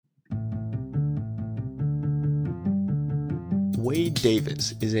Wade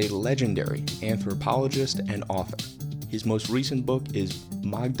Davis is a legendary anthropologist and author. His most recent book is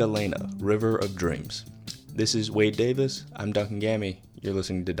Magdalena, River of Dreams. This is Wade Davis. I'm Duncan Gammy. You're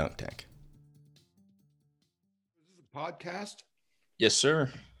listening to Dunk Tank. Is this a podcast? Yes,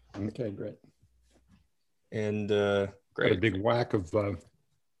 sir. Okay, great. And Got a great. big whack of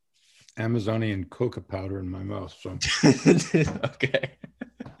Amazonian coca powder in my mouth. So Okay.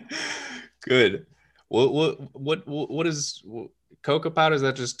 Good. What is cocoa powder? Is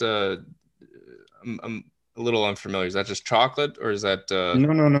that just I'm a little unfamiliar. Is that just chocolate or is that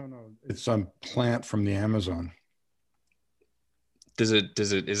no. It's some plant from the Amazon. is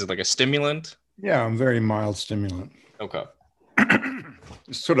it like a stimulant? Yeah, a very mild stimulant. Okay.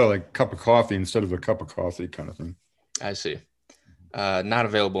 It's sort of like a cup of coffee instead of a cup of coffee kind of thing. I see. Not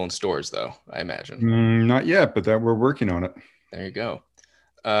available in stores though, I imagine. Not yet, but that we're working on it. There you go.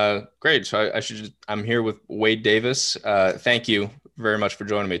 Great. So I'm here with Wade Davis. Thank you very much for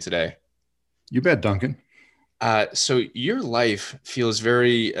joining me today. You bet, Duncan. So your life feels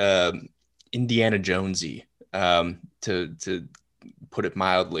very Indiana Jonesy, to put it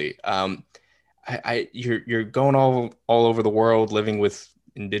mildly. You're going all over the world, living with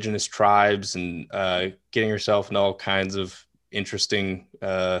indigenous tribes and getting yourself in all kinds of interesting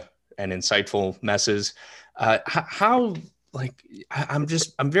and insightful messes. How I'm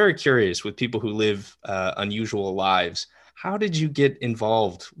very curious with people who live unusual lives. How did you get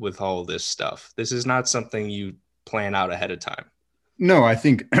involved with all this stuff? This is not something you plan out ahead of time. No, I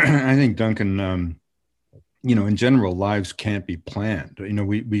think Duncan, in general, lives can't be planned.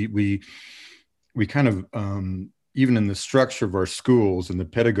 We kind of, even in the structure of our schools and the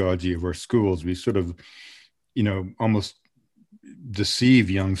pedagogy of our schools, we sort of, almost deceive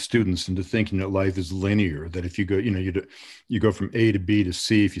young students into thinking that life is linear, that if you go, you go from A to B to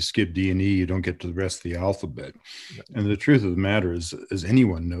C, if you skip D and E, you don't get to the rest of the alphabet. And the truth of the matter is, as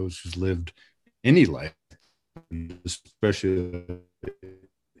anyone knows who's lived any life, especially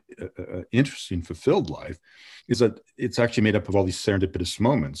interesting, fulfilled life, is that it's actually made up of all these serendipitous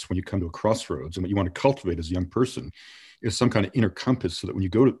moments when you come to a crossroads. And what you want to cultivate as a young person is some kind of inner compass, so that when you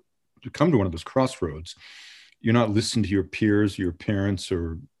go to come to one of those crossroads, you're not listening to your peers, your parents,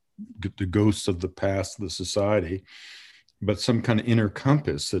 or the ghosts of the past, the society, but some kind of inner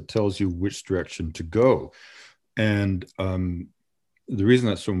compass that tells you which direction to go. And the reason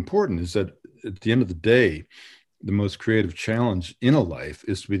that's so important is that at the end of the day, the most creative challenge in a life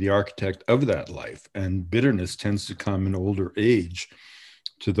is to be the architect of that life. And bitterness tends to come in older age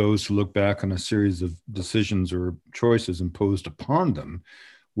to those who look back on a series of decisions or choices imposed upon them.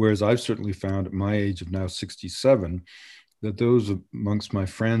 Whereas I've certainly found at my age of now 67, that those amongst my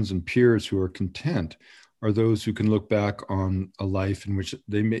friends and peers who are content are those who can look back on a life in which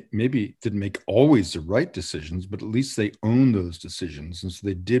they maybe didn't make always the right decisions, but at least they own those decisions. And so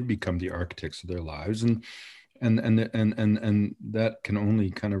they did become the architects of their lives. And that can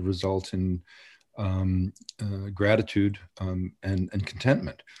only kind of result in gratitude and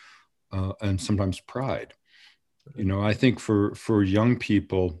contentment and sometimes pride. I think for young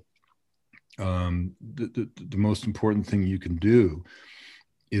people, the most important thing you can do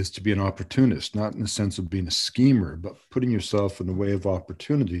is to be an opportunist, not in the sense of being a schemer, but putting yourself in the way of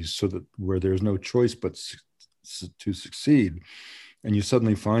opportunities so that where there's no choice but to succeed, and you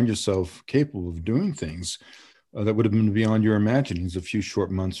suddenly find yourself capable of doing things that would have been beyond your imaginings a few short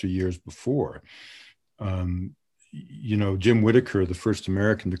months or years before. Jim Whittaker, the first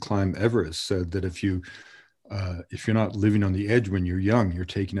American to climb Everest, said that if you're not living on the edge when you're young, you're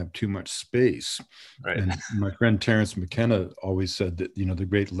taking up too much space. Right. And my friend Terence McKenna always said that, the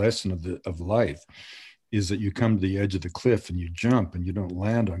great lesson of life is that you come to the edge of the cliff and you jump, and you don't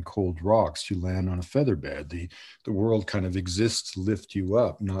land on cold rocks, you land on a feather bed. The world kind of exists to lift you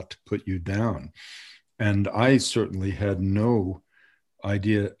up, not to put you down. And I certainly had no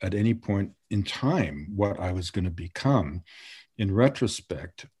idea at any point in time what I was going to become. In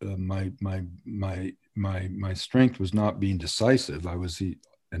retrospect, my strength was not being decisive. I was the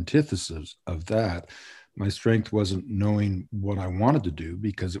antithesis of that. My strength wasn't knowing what I wanted to do,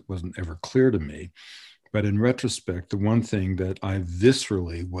 because it wasn't ever clear to me. But in retrospect, the one thing that I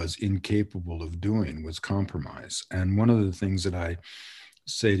viscerally was incapable of doing was compromise. And one of the things that I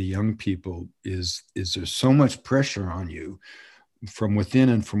say to young people is there's so much pressure on you from within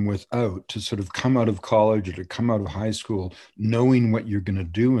and from without to sort of come out of college or to come out of high school knowing what you're going to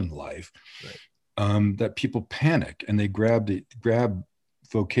do in life. Right. That people panic and they grab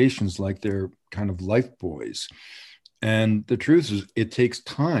vocations like they're kind of life buoys. And the truth is, it takes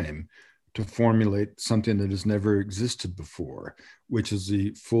time to formulate something that has never existed before, which is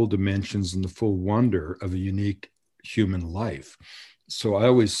the full dimensions and the full wonder of a unique human life. So I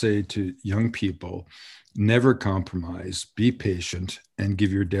always say to young people, never compromise, be patient, and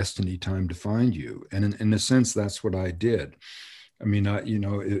give your destiny time to find you. And in a sense, that's what I did. I mean,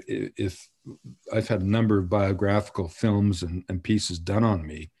 if I've had a number of biographical films and pieces done on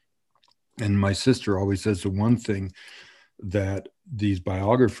me, and my sister always says the one thing that these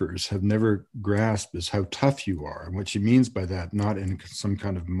biographers have never grasped is how tough you are. And what she means by that, not in some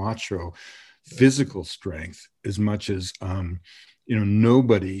kind of macho physical strength, as much as,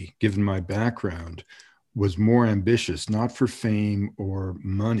 nobody, given my background, was more ambitious, not for fame or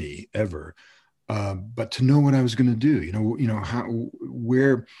money ever, but to know what I was going to do. How,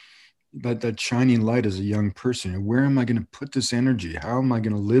 where, that shining light as a young person. Where am I going to put this energy? How am I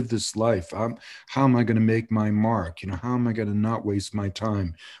going to live this life? How am I going to make my mark? How am I going to not waste my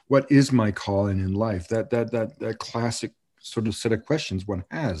time? What is my calling in life? That classic sort of set of questions one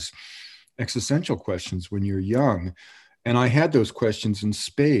has, existential questions when you're young. And I had those questions in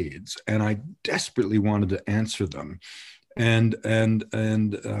spades, and I desperately wanted to answer them. And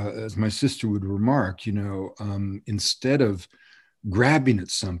as my sister would remark, instead of grabbing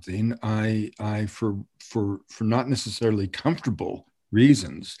at something, I for not necessarily comfortable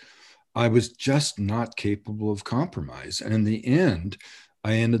reasons, I was just not capable of compromise. And in the end,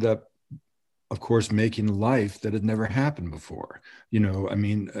 I ended up, of course, making a life that had never happened before.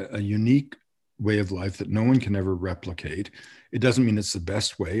 A unique way of life that no one can ever replicate. It doesn't mean it's the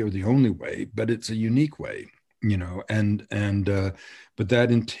best way or the only way, but it's a unique way. But that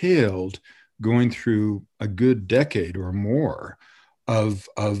entailed going through a good decade or more of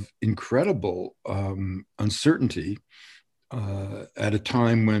incredible uncertainty, at a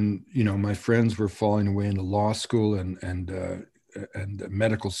time when my friends were falling away into law school and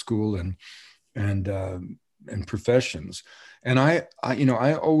medical school and professions. And I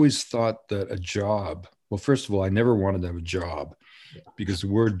always thought that a job. Well, first of all, I never wanted to have a job, because the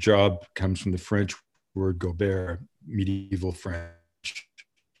word job comes from the French word gobert, medieval French,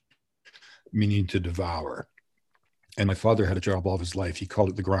 meaning to devour. And my father had a job all of his life. He called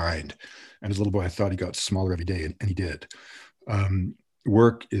it the grind. And as a little boy, I thought he got smaller every day, and he did.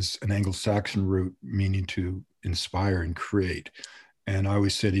 Work is an Anglo-Saxon root meaning to inspire and create. And I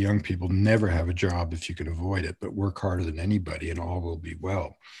always say to young people, never have a job if you can avoid it, but work harder than anybody and all will be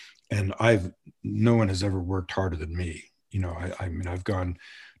well. And no one has ever worked harder than me. I mean, I've gone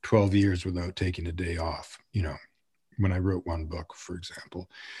 12 years without taking a day off, when I wrote one book, for example.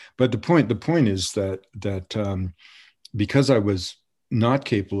 But the point is that because I was not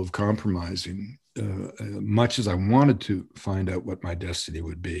capable of compromising, much as I wanted to find out what my destiny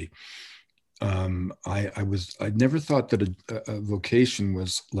would be, I never thought that a vocation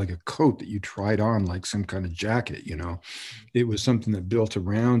was like a coat that you tried on like some kind of jacket. It was something that built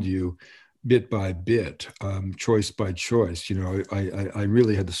around you bit by bit, choice by choice. I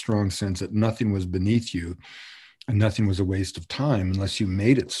really had the strong sense that nothing was beneath you and nothing was a waste of time unless you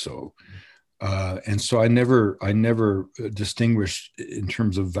made it so. And so I never distinguished in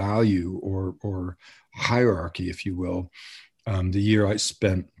terms of value or hierarchy, if you will, the year I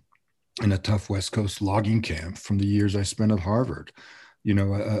spent in a tough West Coast logging camp from the years I spent at Harvard.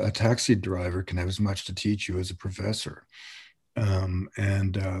 A taxi driver can have as much to teach you as a professor. And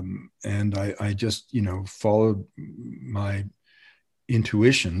I just, followed my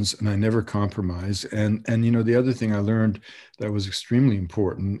intuitions, and I never compromise. And the other thing I learned that was extremely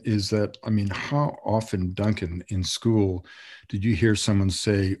important is that, I mean, how often, Duncan, in school did you hear someone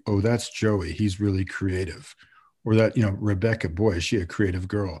say, "Oh, that's Joey, he's really creative," or that, "Rebecca, boy, is she a creative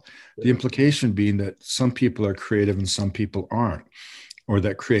girl." The implication being that some people are creative and some people aren't, or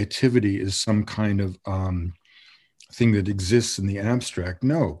that creativity is some kind of thing that exists in the abstract.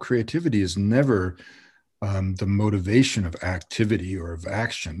 No, creativity is never the motivation of activity or of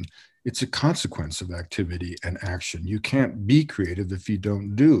action. It's a consequence of activity and action. You can't be creative if you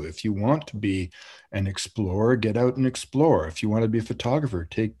don't do. If you want to be an explorer, get out and explore. If you want to be a photographer,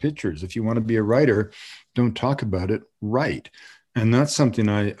 take pictures. If you want to be a writer, don't talk about it, write. And that's something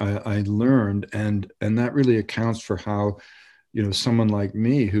I learned, and that really accounts for how, someone like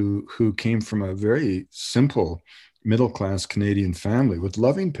me who came from a very simple middle-class Canadian family with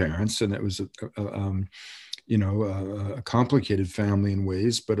loving parents, and it was a complicated family in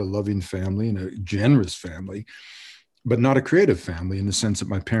ways, but a loving family and a generous family, but not a creative family in the sense that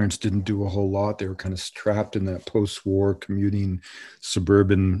my parents didn't do a whole lot. They were kind of trapped in that post-war commuting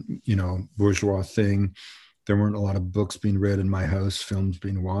suburban, bourgeois thing. There weren't a lot of books being read in my house, films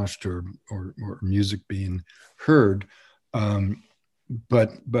being watched, or music being heard.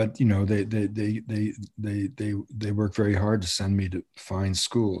 But they worked very hard to send me to fine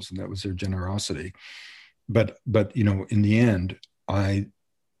schools, and that was their generosity. but in the end, I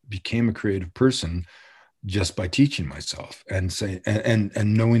became a creative person just by teaching myself and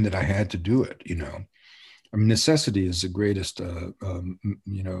and knowing that I had to do it. I mean, necessity is the greatest,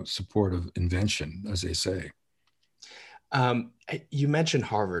 support of invention, as they say. Um, you mentioned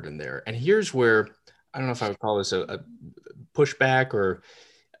Harvard in there, and here's where I don't know if I would call this a pushback, or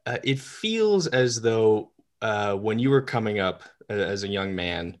it feels as though when you were coming up as a young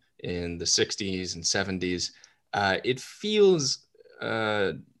man in the 60s and 70s, it feels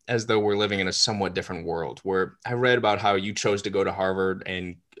as though we're living in a somewhat different world. Where I read about how you chose to go to Harvard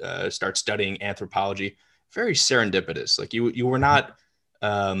and start studying anthropology. Very serendipitous. Like you were not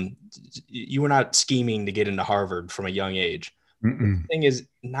you were not scheming to get into Harvard from a young age. The Mm-mm. thing is,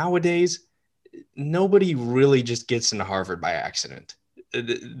 nowadays, nobody really just gets into Harvard by accident.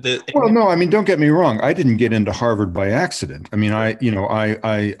 Well, no, I mean, don't get me wrong. I didn't get into Harvard by accident. I mean, I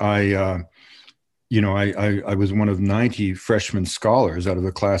was one of 90 freshman scholars out of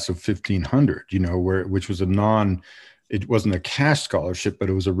a class of 1,500, which was it wasn't a cash scholarship, but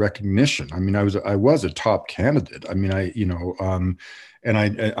it was a recognition. I mean, I was a top candidate. I mean, and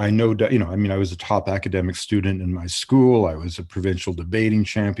I know that, I mean, I was a top academic student in my school. I was a provincial debating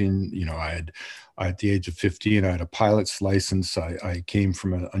champion. At the age of 15, I had a pilot's license. I came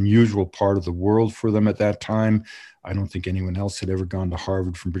from an unusual part of the world for them at that time. I don't think anyone else had ever gone to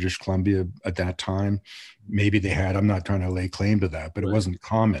Harvard from British Columbia at that time. Maybe they had. I'm not trying to lay claim to that, but it wasn't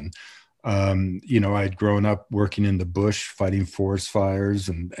common. I'd grown up working in the bush, fighting forest fires,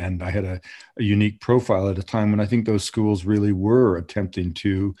 and I had a unique profile at a time when I think those schools really were attempting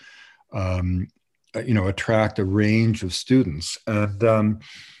to, attract a range of students.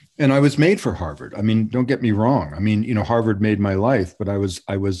 And I was made for Harvard. I mean, don't get me wrong. I mean, Harvard made my life, but it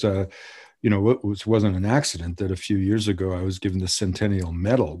wasn't an accident that a few years ago I was given the Centennial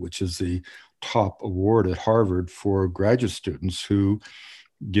Medal, which is the top award at Harvard for graduate students who,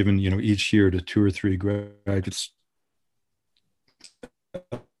 given each year to two or three graduate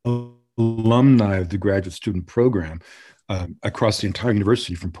alumni of the graduate student program across the entire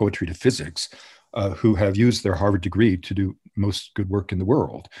university, from poetry to physics, who have used their Harvard degree to do most good work in the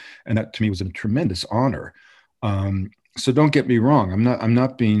world, and that to me was a tremendous honor. So don't get me wrong. I'm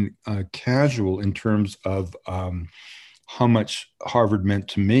not being casual in terms of how much Harvard meant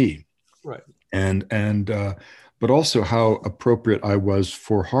to me, Right. and but also how appropriate I was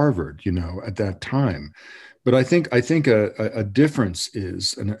for Harvard, at that time. But I think a difference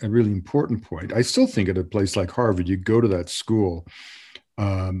is, and a really important point. I still think at a place like Harvard, you go to that school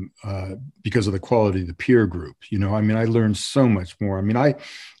because of the quality of the peer group. I mean, I learned so much more. I mean, I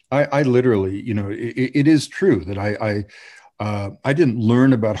literally, it is true that I didn't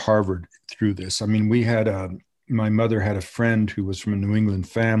learn about Harvard through this. I mean, my mother had a friend who was from a New England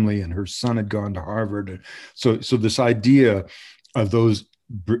family, and her son had gone to Harvard. So this idea of those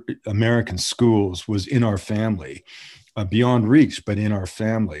American schools was in our family, beyond reach, but in our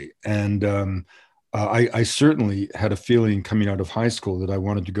family. And I certainly had a feeling coming out of high school that I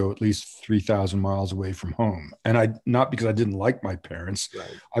wanted to go at least 3,000 miles away from home. And not because I didn't like my parents, Right.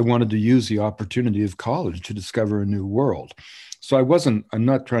 I wanted to use the opportunity of college to discover a new world. So I'm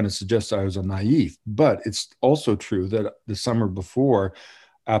not trying to suggest I was a naive, but it's also true that the summer before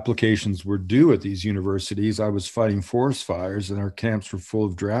applications were due at these universities, I was fighting forest fires, and our camps were full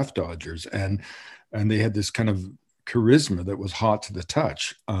of draft dodgers. And they had this kind of charisma that was hot to the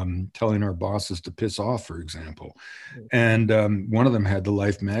touch, telling our bosses to piss off, for example. And one of them had the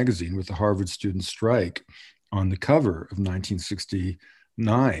Life magazine with the Harvard student strike on the cover of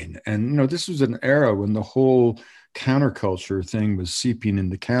 1969. And, this was an era when the whole counterculture thing was seeping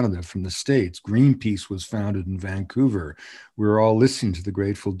into Canada from the States. Greenpeace was founded in Vancouver. We were all listening to the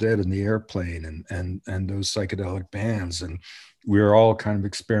Grateful Dead in the airplane, and those psychedelic bands. And we were all kind of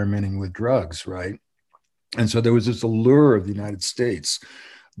experimenting with drugs, right? And so there was this allure of the United States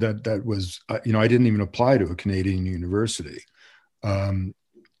that was, I didn't even apply to a Canadian university. And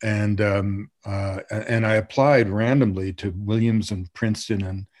I applied randomly to Williams and Princeton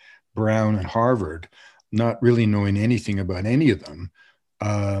and Brown and Harvard, not really knowing anything about any of them.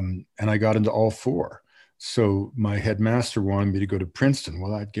 And I got into all four. So my headmaster wanted me to go to Princeton.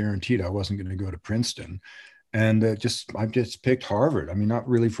 Well, I guaranteed I wasn't going to go to Princeton. And I just picked Harvard. I mean, not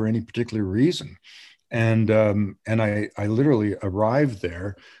really for any particular reason. And I literally arrived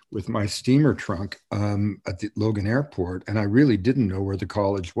there with my steamer trunk at the Logan Airport, and I really didn't know where the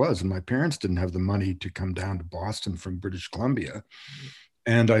college was, and my parents didn't have the money to come down to Boston from British Columbia.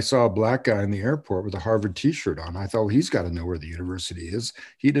 And I saw a black guy in the airport with a Harvard T-shirt on. I thought, well, he's got to know where the university is.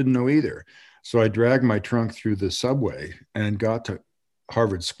 He didn't know either. So I dragged my trunk through the subway and got to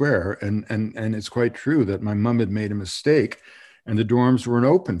Harvard Square, and it's quite true that my mom had made a mistake, and the dorms weren't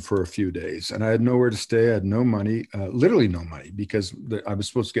open for a few days, and I had nowhere to stay. I had no money, literally no money, because I was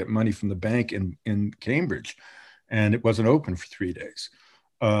supposed to get money from the bank in Cambridge, and it wasn't open for 3 days.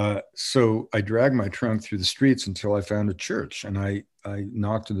 So I dragged my trunk through the streets until I found a church, and I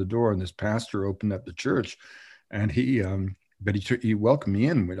knocked on the door, and this pastor opened up the church, and he welcomed me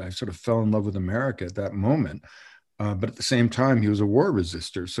in. I sort of fell in love with America at that moment. But at the same time, he was a war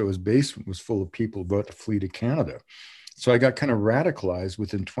resistor, so his basement was full of people about to flee to Canada. So I got kind of radicalized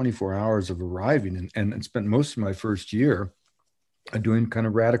within 24 hours of arriving, and spent most of my first year doing kind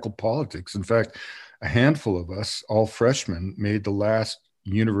of radical politics. In fact, a handful of us, all freshmen, made the last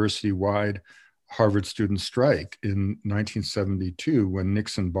university-wide Harvard student strike in 1972 when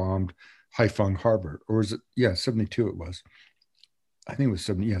Nixon bombed Haiphong Harbor. Or was it? Yeah, 72 it was. I think it was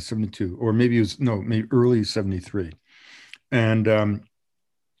 70, yeah, 72. Or maybe it was, no, maybe early 73. And no,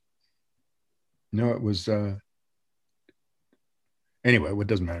 it was, anyway, it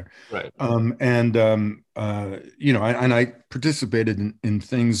doesn't matter. Right. I participated in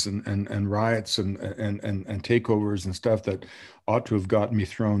things and riots and takeovers and stuff that ought to have gotten me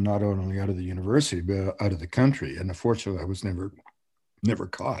thrown not only out of the university but out of the country. And unfortunately, I was never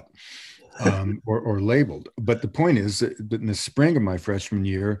caught or labeled. But the point is that in the spring of my freshman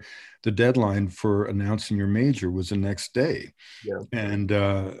year, the deadline for announcing your major was the next day. Yeah. And,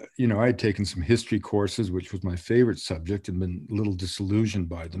 I had taken some history courses, which was my favorite subject, and been a little disillusioned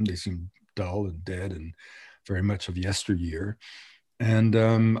by them. They seemed dull and dead and very much of yesteryear. And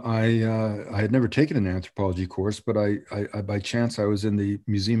I had never taken an anthropology course, but I by chance, I was in the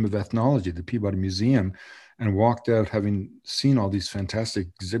Museum of Ethnology, the Peabody Museum, and walked out having seen all these fantastic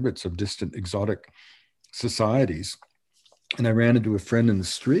exhibits of distant exotic societies. And I ran into a friend in the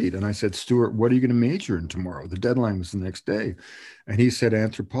street and I said, Stuart, what are you going to major in tomorrow? The deadline was the next day. And he said,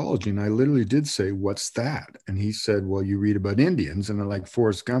 anthropology. And I literally did say, what's that? And he said, well, you read about Indians. And like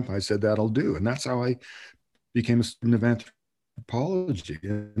Forrest Gump, I said, that'll do. And that's how I became a student of anthropology.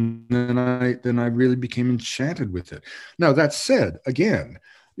 And then I really became enchanted with it. Now, that said, again,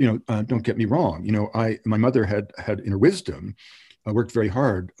 don't get me wrong. My mother had in her wisdom, worked very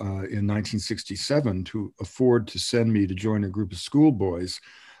hard in 1967 to afford to send me to join a group of schoolboys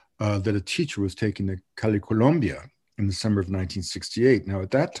that a teacher was taking to Cali, Colombia in the summer of 1968. Now,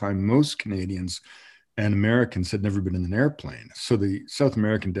 at that time, most Canadians and Americans had never been in an airplane. So the South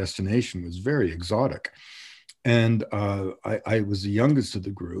American destination was very exotic. And I was the youngest of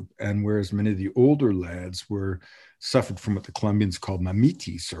the group. And whereas many of the older lads suffered from what the Colombians called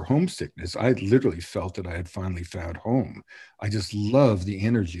mamitis or homesickness, I literally felt that I had finally found home. I just love the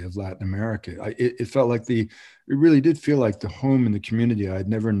energy of Latin America. It felt like it really did feel like the home and the community I had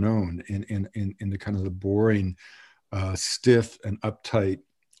never known in the kind of the boring, stiff and uptight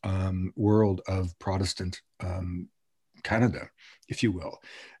world of Protestant Canada, if you will.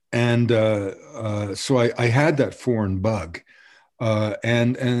 And so I had that foreign bug.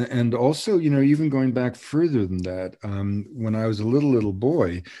 And also, even going back further than that, when I was a little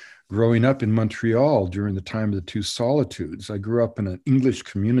boy, growing up in Montreal during the time of the two solitudes, I grew up in an English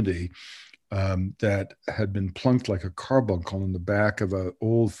community that had been plunked like a carbuncle in the back of an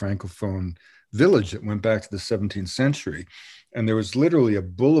old Francophone village that went back to the 17th century. And there was literally a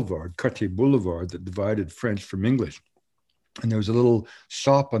boulevard, Cartier Boulevard, that divided French from English. And there was a little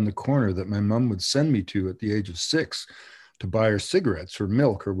shop on the corner that my mom would send me to at the age of 6 to buy her cigarettes or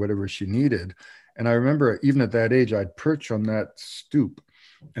milk or whatever she needed. And I remember even at that age, I'd perch on that stoop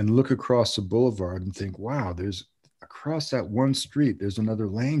and look across the boulevard and think, wow, there's across that one street, there's another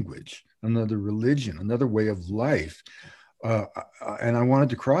language, another religion, another way of life. And I wanted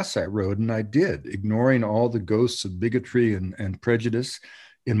to cross that road, and I did, ignoring all the ghosts of bigotry and prejudice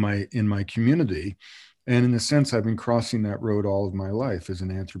in my community. And in a sense, I've been crossing that road all of my life as an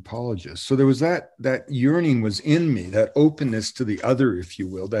anthropologist. So there was that yearning was in me, that openness to the other, if you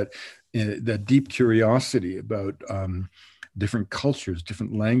will, that deep curiosity about different cultures,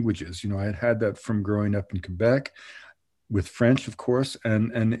 different languages. I had that from growing up in Quebec with French, of course,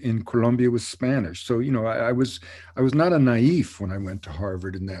 and in Colombia with Spanish. So, I was not a naif when I went to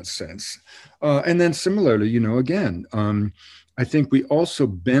Harvard in that sense. And then similarly, again, I think we also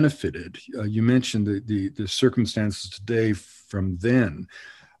benefited. You mentioned the circumstances today from then.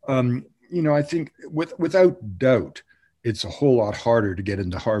 I think without doubt, it's a whole lot harder to get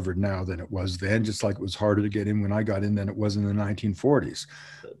into Harvard now than it was then, just like it was harder to get in when I got in than it was in the 1940s.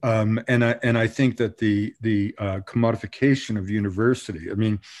 And I think that the commodification of university.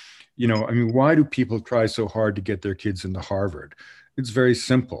 Why do people try so hard to get their kids into Harvard? It's very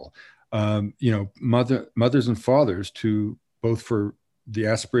simple. Mothers and fathers, to both for the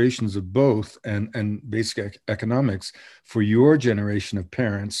aspirations of both and basic economics for your generation of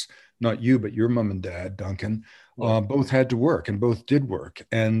parents, not you, but your mom and dad, Duncan, Yeah. both had to work and both did work.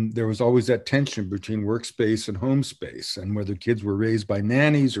 And there was always that tension between workspace and home space, and whether kids were raised by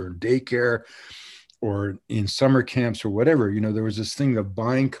nannies or in daycare or in summer camps or whatever, there was this thing of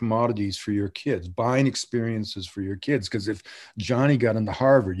buying commodities for your kids, buying experiences for your kids. Because if Johnny got into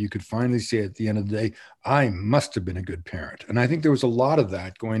Harvard, you could finally say at the end of the day, I must have been a good parent. And I think there was a lot of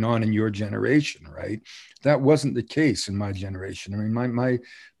that going on in your generation, right? That wasn't the case in my generation. I mean,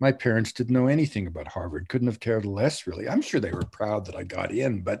 my parents didn't know anything about Harvard, couldn't have cared less, really. I'm sure they were proud that I got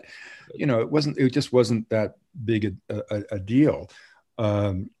in, but it just wasn't that big a deal.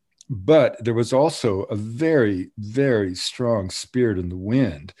 But there was also a very, very strong spirit in the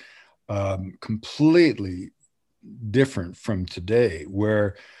wind, completely different from today,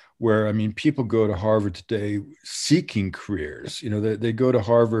 where I mean, people go to Harvard today seeking careers. They go to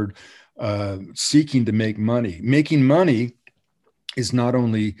Harvard seeking to make money. Making money is not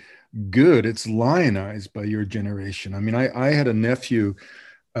only good, it's lionized by your generation. I mean, I had a nephew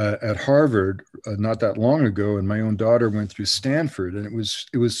at Harvard not that long ago, and my own daughter went through Stanford, and it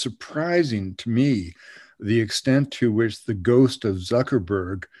was surprising to me the extent to which the ghost of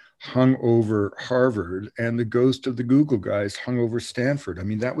Zuckerberg hung over Harvard and the ghost of the Google guys hung over Stanford. I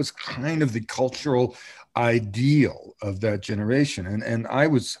mean, that was kind of the cultural ideal of that generation, and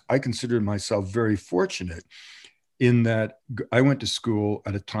I considered myself very fortunate in that I went to school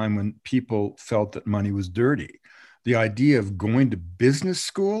at a time when people felt that money was dirty. The idea of going to business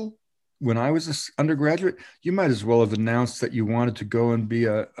school when I was an undergraduate, you might as well have announced that you wanted to go and be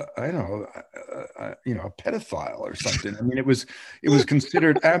I don't know, a pedophile or something. I mean, it was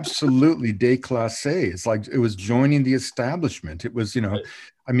considered absolutely déclassé. It's like it was joining the establishment. It was, Right.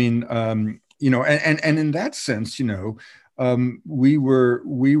 I mean, and in that sense, we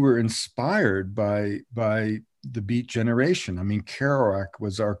were inspired by the Beat generation. I mean, Kerouac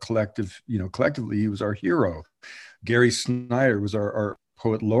was our collectively, he was our hero. Gary Snyder was our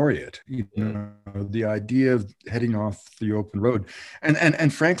poet laureate. The idea of heading off the open road,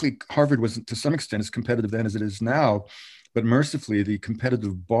 and frankly, Harvard was to some extent as competitive then as it is now, but mercifully, the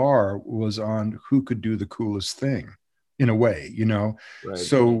competitive bar was on who could do the coolest thing, in a way. Right.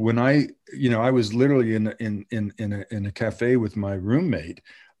 So when I was literally in a cafe with my roommate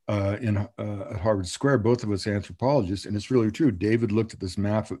at Harvard Square, both of us anthropologists, and it's really true. David looked at this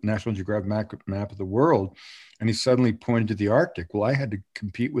map, National Geographic map of the world, and he suddenly pointed to the Arctic. Well, I had to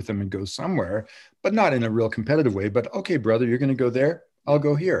compete with him and go somewhere, but not in a real competitive way. But okay, brother, you're going to go there. I'll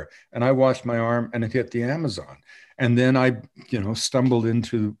go here. And I washed my arm and it hit the Amazon. And then I, stumbled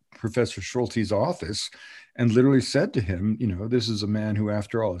into Professor Schulte's office and literally said to him, this is a man who,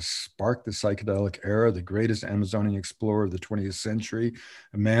 after all, has sparked the psychedelic era, the greatest Amazonian explorer of the 20th century,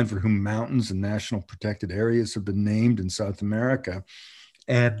 a man for whom mountains and national protected areas have been named in South America.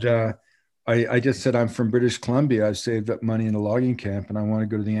 And I just said, I'm from British Columbia. I've saved up money in a logging camp, and I want to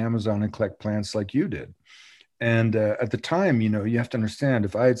go to the Amazon and collect plants like you did. And at the time, you have to understand,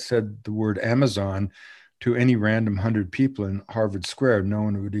 if I had said the word Amazon to any random 100 people in Harvard Square, no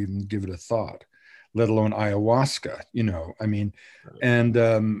one would even give it a thought, let alone ayahuasca. I mean, and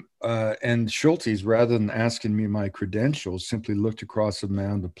Schultes, rather than asking me my credentials, simply looked across a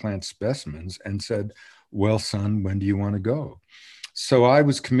mound of plant specimens and said, well, son, when do you want to go? So I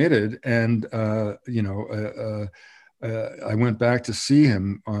was committed, and I went back to see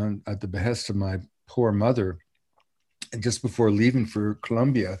him at the behest of my poor mother, and just before leaving for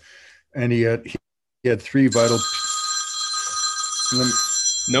Columbia, and he had three vital.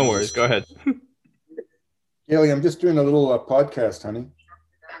 No worries. Go ahead. Haley, I'm just doing a little podcast, honey.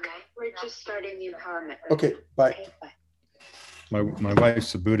 Okay, we're just starting the empowerment. Okay, bye. Okay, bye. My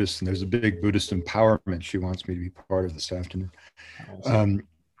wife's a Buddhist, and there's a big Buddhist empowerment she wants me to be part of this afternoon. So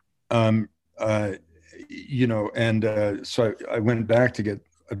I went back to get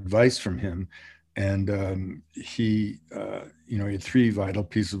advice from him, and he had three vital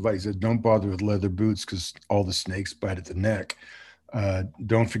pieces of advice. He said, don't bother with leather boots because all the snakes bite at the neck.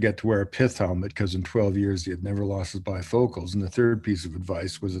 Don't forget to wear a pith helmet because in 12 years he had never lost his bifocals. And the third piece of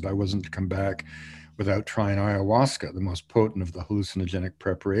advice was that I wasn't to come back without trying ayahuasca, the most potent of the hallucinogenic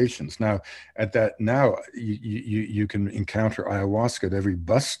preparations. Now, you can encounter ayahuasca at every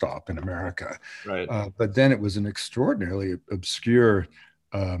bus stop in America. Right. But then it was an extraordinarily obscure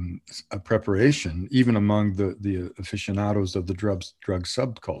a preparation, even among the aficionados of the drug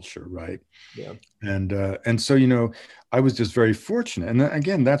subculture, right? Yeah. And so I was just very fortunate. And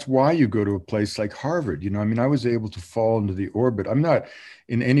again, that's why you go to a place like Harvard. I mean, I was able to fall into the orbit. I'm not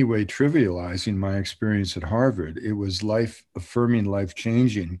in any way trivializing my experience at Harvard. It was life affirming, life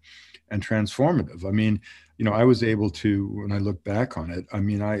changing, and transformative. I mean, I was able to, when I look back on it, I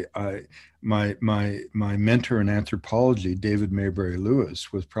mean, my mentor in anthropology, David Maybury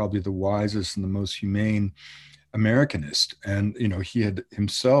Lewis, was probably the wisest and the most humane Americanist. And, he had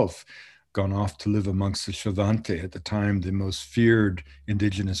himself gone off to live amongst the Xavante, at the time, the most feared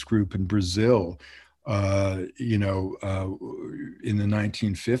indigenous group in Brazil, in the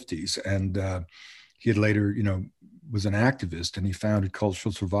 1950s. And he had later, was an activist, and he founded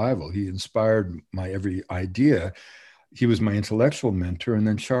Cultural Survival. He inspired my every idea. He was my intellectual mentor, and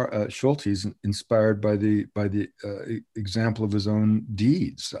then Schultes, inspired by the example of his own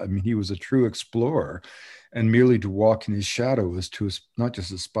deeds. I mean, he was a true explorer, and merely to walk in his shadow was to not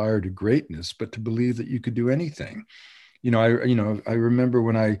just aspire to greatness, but to believe that you could do anything. I remember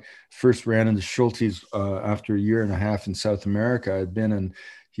when I first ran into Schultes after a year and a half in South America.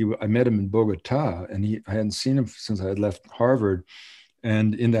 I met him in Bogota, and I hadn't seen him since I had left Harvard.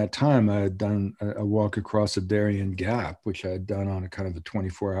 And in that time, I had done a walk across the Darien Gap, which I had done on a kind of a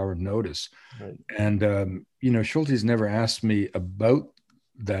 24-hour notice. Right. And, Schultes never asked me about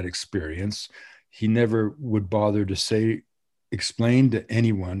that experience. He never would bother to explain to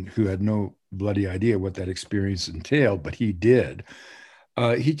anyone who had no bloody idea what that experience entailed, but he did.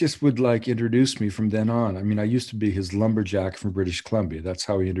 He just would introduce me from then on. I mean, I used to be his lumberjack from British Columbia. That's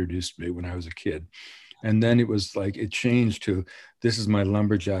how he introduced me when I was a kid. And then it was it changed to, this is my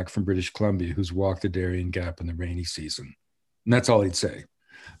lumberjack from British Columbia who's walked the Darien Gap in the rainy season. And that's all he'd say.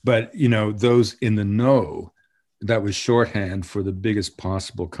 But, those in the know, that was shorthand for the biggest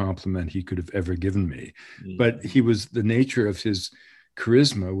possible compliment he could have ever given me. Mm-hmm. But the nature of his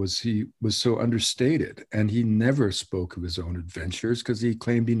charisma was he was so understated, and he never spoke of his own adventures because he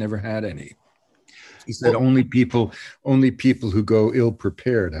claimed he never had any. He said only people who go ill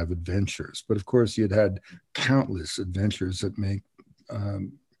prepared have adventures. But of course, he had countless adventures that make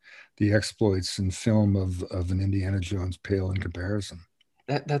the exploits in film of an Indiana Jones pale in comparison.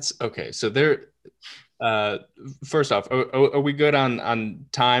 That's okay. So there. First off, are we good on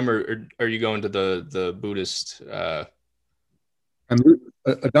time, or are you going to the Buddhist?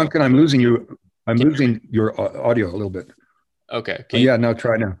 Duncan, I'm losing you. I'm losing your audio a little bit. Okay. Now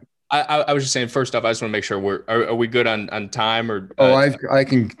try now. I was just saying, first off, I just want to make sure are we good on time, or? I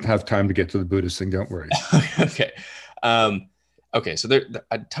can have time to get to the Buddhist thing. Don't worry. Okay. Okay. So there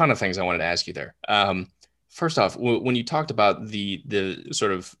a ton of things I wanted to ask you there. First off, when you talked about the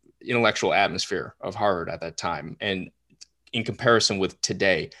sort of intellectual atmosphere of Harvard at that time, and in comparison with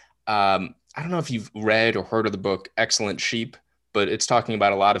today, I don't know if you've read or heard of the book Excellent Sheep, but it's talking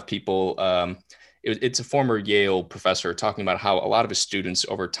about a lot of people. It's a former Yale professor talking about how a lot of his students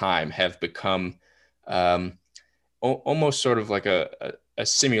over time have become almost sort of like a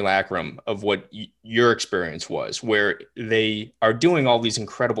simulacrum of what your experience was, where they are doing all these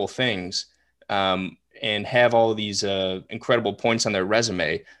incredible things and have all these incredible points on their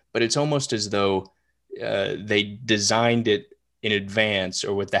resume, but it's almost as though they designed it in advance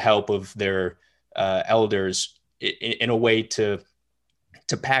or with the help of their elders in a way to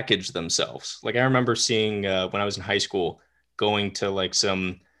package themselves. Like I remember seeing when I was in high school, going to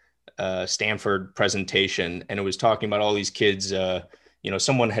some Stanford presentation, and it was talking about all these kids.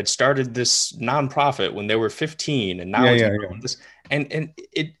 Someone had started this nonprofit when they were 15, and now this. And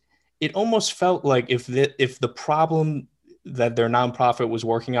it almost felt like if the problem that their nonprofit was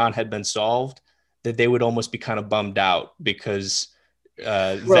working on had been solved, that they would almost be kind of bummed out because.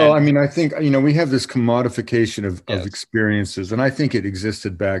 I think, we have this commodification of experiences, and I think it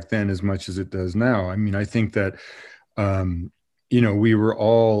existed back then as much as it does now. I mean, I think that, we were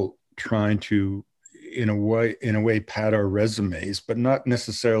all trying to, in a way, pad our resumes, but not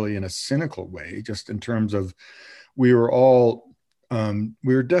necessarily in a cynical way, just in terms of we were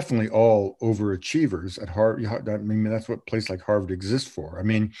definitely all overachievers at Harvard. I mean, that's what a place like Harvard exists for. I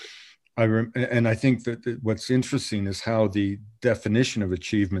mean, and I think that what's interesting is how the definition of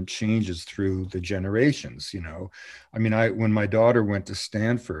achievement changes through the generations. I mean, when my daughter went to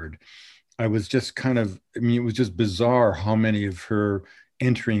Stanford, I was just it was just bizarre how many of her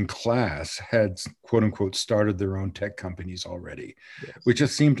entering class had, quote unquote, started their own tech companies already, yes. Which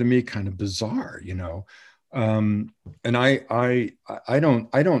just seemed to me kind of bizarre, and I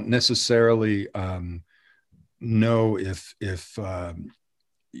don't necessarily know if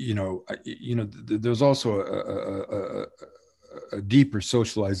there's also a deeper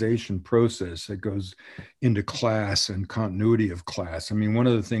socialization process that goes into class and continuity of class. I mean, one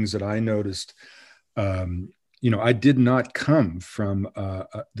of the things that I noticed I did not come from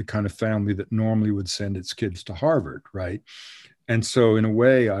the kind of family that normally would send its kids to Harvard, right? And so in a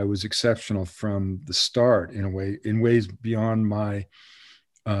way, I was exceptional from the start, in ways beyond my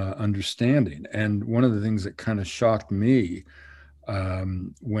understanding. And one of the things that kind of shocked me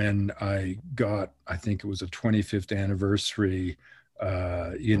when I got, I think it was a 25th anniversary,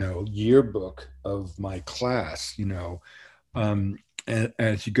 yearbook of my class, and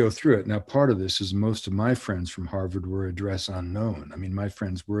as you go through it. Now, part of this is most of my friends from Harvard were address unknown. I mean, my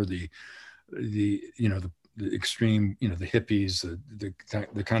friends were the extreme, the hippies,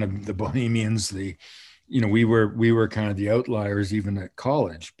 the kind of the bohemians, we were kind of the outliers even at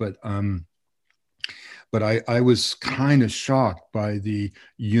college. But I was kind of shocked by the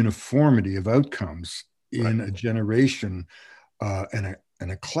uniformity of outcomes in Right. a generation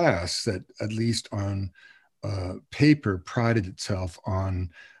and a class that, at least on paper, prided itself on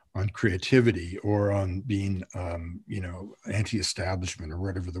creativity or on being, anti-establishment or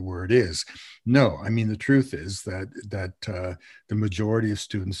whatever the word is. No, I mean, the truth is that the majority of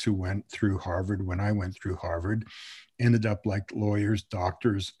students who went through Harvard, when I went through Harvard, ended up like lawyers,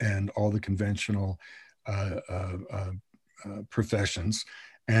 doctors, and all the conventional uh, uh, uh, professions.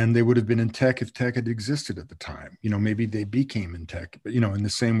 And they would have been in tech if tech had existed at the time. Maybe they became in tech, but in the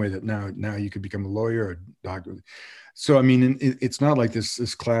same way that now you could become a lawyer or a doctor. So I mean, it's not like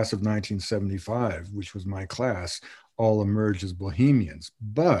this class of 1975, which was my class, all emerged as bohemians.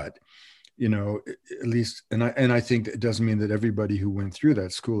 But at least, and I think it doesn't mean that everybody who went through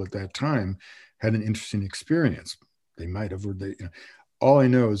that school at that time had an interesting experience. They might have, or all I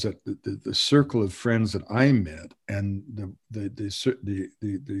know is that the circle of friends that I met and the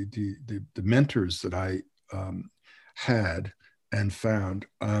mentors that I had and found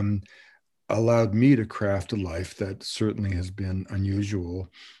allowed me to craft a life that certainly has been unusual,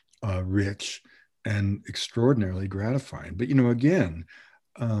 rich, and extraordinarily gratifying. But again,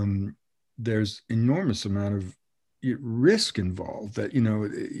 there's enormous amount of risk involved that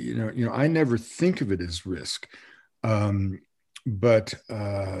I never think of it as risk. But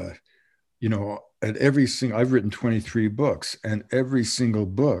at every single, I've written 23 books, and every single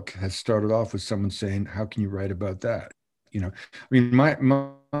book has started off with someone saying, how can you write about that? I mean,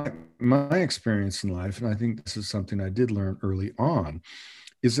 my experience in life, and I think this is something I did learn early on,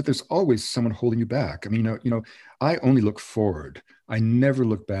 is that there's always someone holding you back. I mean, I only look forward. I never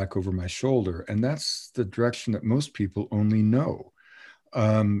look back over my shoulder, and that's the direction that most people only know.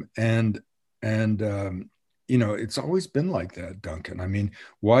 And it's always been like that, Duncan. I mean,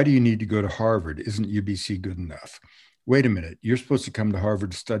 why do you need to go to Harvard? Isn't UBC good enough? Wait a minute. You're supposed to come to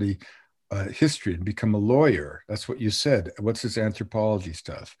Harvard to study history and become a lawyer. That's what you said. What's this anthropology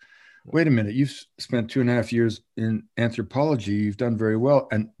stuff? Wait a minute. You've spent 2.5 years in anthropology. You've done very well.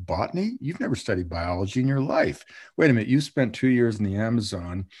 And botany? You've never studied biology in your life. Wait a minute. You spent 2 years in the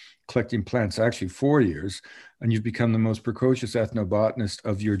Amazon collecting plants, actually 4 years, and you've become the most precocious ethnobotanist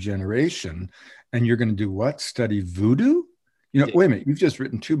of your generation. And you're going to do what? Study voodoo? Yeah. Wait a minute. You've just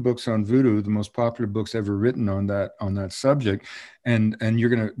written 2 books on voodoo, the most popular books ever written on that subject, and you're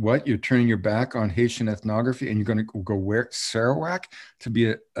going to what? You're turning your back on Haitian ethnography, and you're going to go where Sarawak to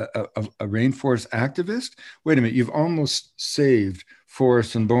be a rainforest activist? Wait a minute. You've almost saved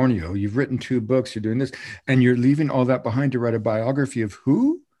forests in Borneo. You've written 2 books. You're doing this, and you're leaving all that behind to write a biography of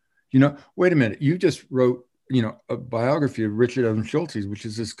who? Wait a minute. You just wrote a biography of Richard Evans Schultes, which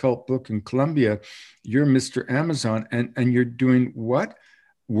is this cult book in Colombia. You're Mr. Amazon, and you're doing what?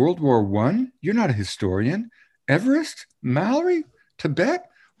 World War I? You're not a historian. Everest? Mallory? Tibet?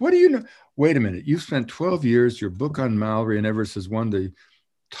 What do you know? Wait a minute. You've spent 12 years. Your book on Mallory and Everest has won the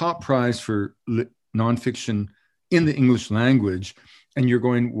top prize for nonfiction in the English language. And you're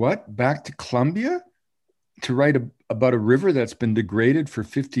going, what? Back to Colombia to write about a river that's been degraded for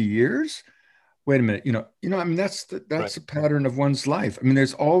 50 years? Wait a minute, I mean, that's Right. a pattern of one's life. I mean,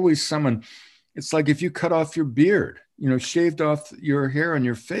 there's always someone. It's like if you cut off your beard, shaved off your hair on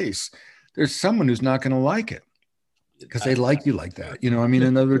your face, there's someone who's not going to like it because they like you like that. I mean,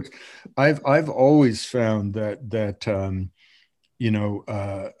 in other words, I've always found that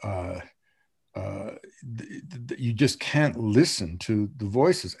you just can't listen to the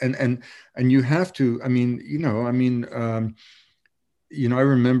voices, and you have to. I mean, I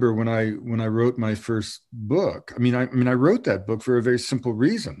remember when I wrote my first book. I wrote that book for a very simple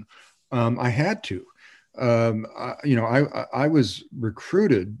reason. I had to. I was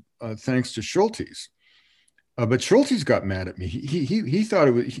recruited thanks to Schultes, but Schultes got mad at me. He thought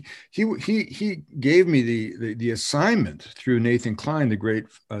it was he gave me the assignment through Nathan Klein, the great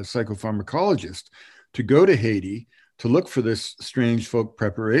psychopharmacologist, to go to Haiti to look for this strange folk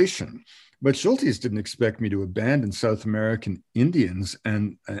preparation. But Schultes didn't expect me to abandon South American Indians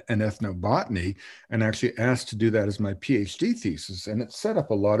and ethnobotany, and actually asked to do that as my PhD thesis. And it set up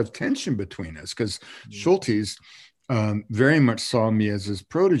a lot of tension between us because Schultes very much saw me as his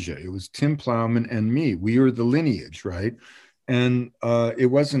protege. It was Tim Plowman and me. We were the lineage, right? And it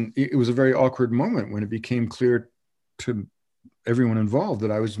was a very awkward moment when it became clear to everyone involved that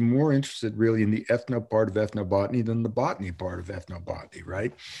I was more interested really in the ethno part of ethnobotany than the botany part of ethnobotany,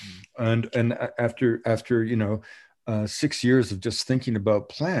 right? And after 6 years of just thinking about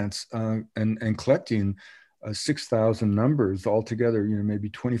plants and collecting 6,000 numbers altogether, maybe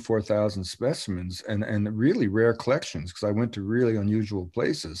 24,000 specimens and really rare collections, because I went to really unusual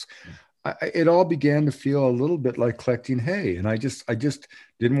places. It all began to feel a little bit like collecting hay, and I just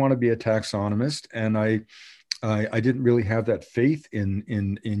didn't want to be a taxonomist, and I didn't really have that faith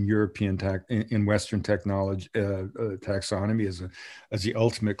in European in Western technology taxonomy as the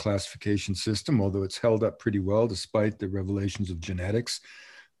ultimate classification system, although it's held up pretty well despite the revelations of genetics.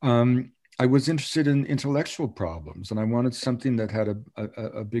 I was interested in intellectual problems, and I wanted something that had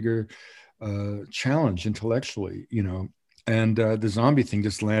a bigger challenge intellectually, And the zombie thing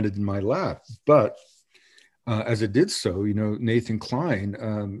just landed in my lap. But as it did so, Nathan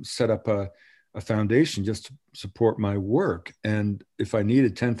Klein set up a foundation just to support my work. And if I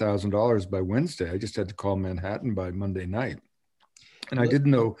needed $10,000 by Wednesday, I just had to call Manhattan by Monday night. And I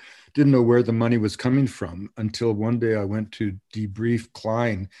didn't know where the money was coming from until one day I went to debrief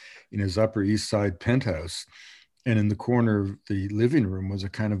Klein in his Upper East Side penthouse. And in the corner of the living room was a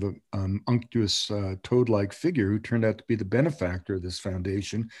kind of unctuous toad-like figure who turned out to be the benefactor of this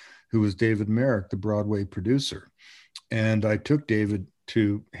foundation, who was David Merrick, the Broadway producer. And I took David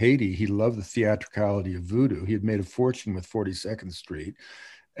to Haiti. He loved the theatricality of voodoo. He had made a fortune with 42nd Street.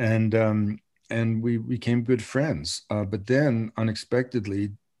 And we became good friends. But then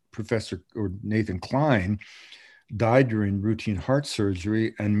unexpectedly, Nathan Klein died during routine heart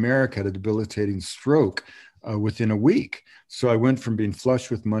surgery, and Merrick had a debilitating stroke within a week. So I went from being flush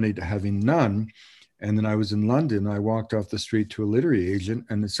with money to having none. And then I was in London. I walked off the street to a literary agent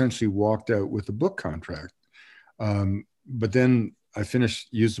and essentially walked out with a book contract. But then I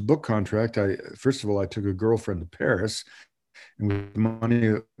used the book contract. First of all, I took a girlfriend to Paris, and with the money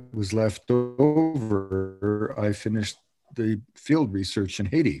that was left over, I finished the field research in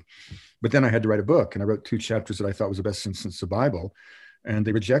Haiti. But then I had to write a book, and I wrote 2 chapters that I thought was the best since the Bible, and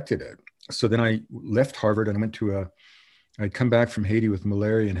they rejected it. So then I left Harvard and I went to I'd come back from Haiti with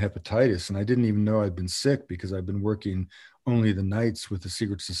malaria and hepatitis, and I didn't even know I'd been sick because I'd been working only the nights with the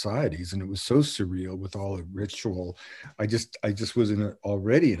secret societies, and it was so surreal with all the ritual. I just was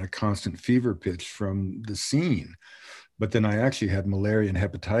already in a constant fever pitch from the scene. But then I actually had malaria and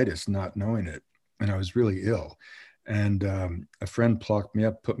hepatitis, not knowing it, and I was really ill. And a friend plucked me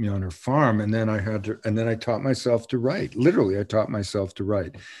up, put me on her farm, and then I taught myself to write. Literally, I taught myself to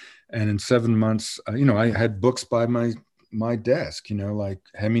write. And in 7 months, I had books by my desk, like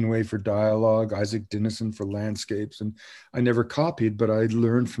Hemingway for dialogue, Isaac Dinesen for landscapes. And I never copied, but I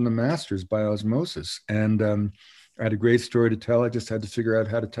learned from the masters by osmosis. And I had a great story to tell. I just had to figure out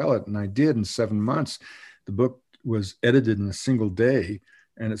how to tell it. And I did in 7 months. The book was edited in a single day,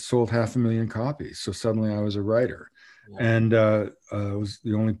 and it sold 500,000 copies. So suddenly I was a writer. Wow. And it was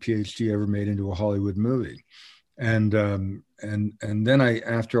the only PhD ever made into a Hollywood movie. And then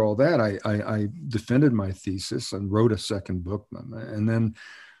after all that, I defended my thesis and wrote a second book. And then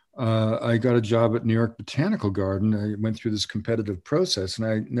I got a job at New York Botanical Garden. I went through this competitive process, and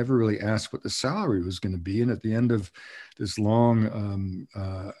I never really asked what the salary was going to be. And at the end of this long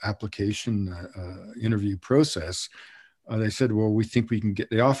application interview process, they said, well, we think we can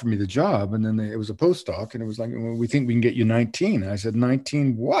they offered me the job. And then it was a postdoc, and it was like, well, we think we can get you 19. And I said,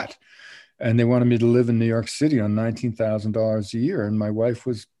 19 what? And they wanted me to live in New York City on $19,000 a year. And my wife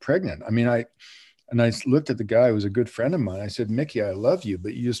was pregnant. I looked at the guy who was a good friend of mine. I said, Mickey, I love you,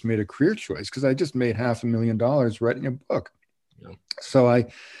 but you just made a career choice, because I just made $500,000 writing a book. Yeah. So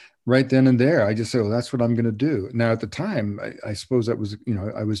right then and there, I just said, well, that's what I'm going to do. Now, at the time, I suppose that was,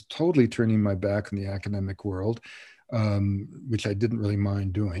 I was totally turning my back on the academic world, which I didn't really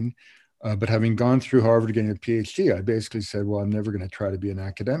mind doing. But having gone through Harvard getting a PhD, I basically said, well, I'm never going to try to be an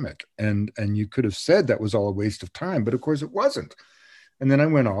academic. And you could have said that was all a waste of time, but of course it wasn't. And then I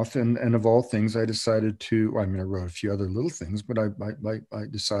went off, and of all things, I decided to, I wrote a few other little things, but I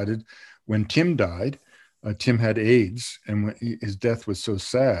decided when Tim died, Tim had AIDS, and when his death was so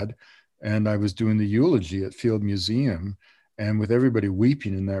sad, and I was doing the eulogy at Field Museum, and with everybody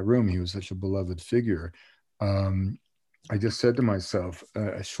weeping in that room, he was such a beloved figure. I just said to myself,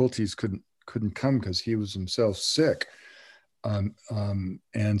 Schultes couldn't come because he was himself sick.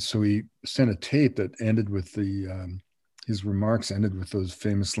 and so he sent a tape that ended with his remarks ended with those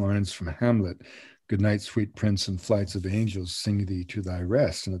famous lines from Hamlet: "Good night, sweet prince, and flights of angels sing thee to thy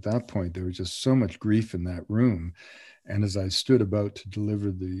rest." And at that point, there was just so much grief in that room. And as I stood about to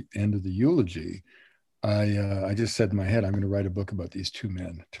deliver the end of the eulogy, I just said in my head, I'm going to write a book about these two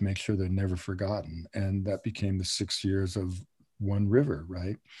men to make sure they're never forgotten. And that became the 6 years of One River,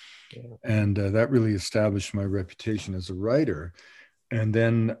 right? Yeah. And that really established my reputation as a writer. And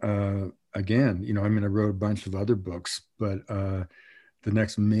then again, I wrote a bunch of other books, but the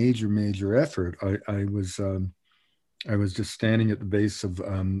next major effort, I was just standing at the base of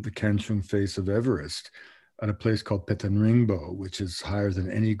the Kanchung face of Everest at a place called Petanringbo, which is higher than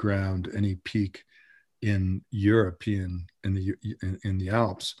any peak in Europe, in the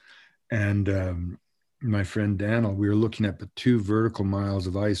Alps. And my friend Daniel, we were looking at the 2 vertical miles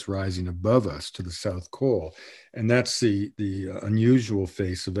of ice rising above us to the South Pole. And that's the unusual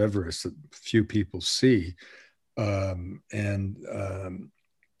face of Everest that few people see. And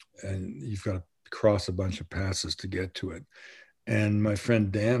you've got to cross a bunch of passes to get to it. And my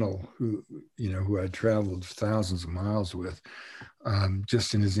friend Daniel, who I'd traveled thousands of miles with,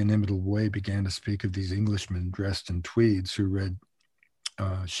 just in his inimitable way began to speak of these Englishmen dressed in tweeds who read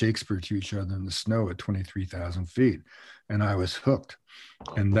Shakespeare to each other in the snow at 23,000 feet. And I was hooked.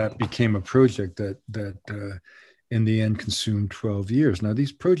 And that became a project that in the end consumed 12 years. Now,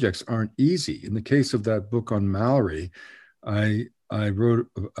 these projects aren't easy. In the case of that book on Mallory, I wrote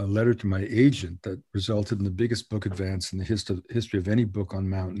a letter to my agent that resulted in the biggest book advance in the history of any book on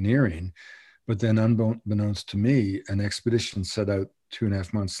mountaineering. But then, unbeknownst to me, an expedition set out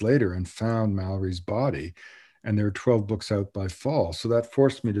 2.5 months later and found Mallory's body. And there were 12 books out by fall. So that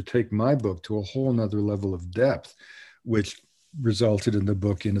forced me to take my book to a whole nother level of depth, which resulted in the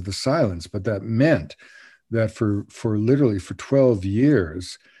book Into the Silence. But that meant that for literally 12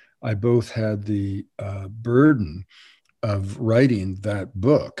 years, I both had the burden of writing that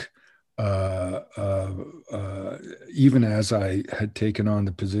book, even as I had taken on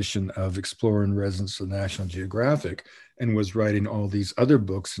the position of explorer in residence of National Geographic and was writing all these other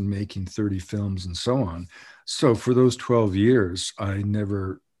books and making 30 films and so on. So for those 12 years, I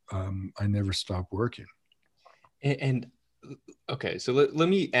never stopped working. And okay, so let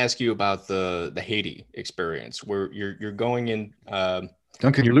me ask you about the Haiti experience, where you're going in.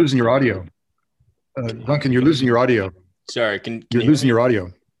 Duncan, you're losing your audio. Duncan, you're losing your audio. Sorry, you're losing your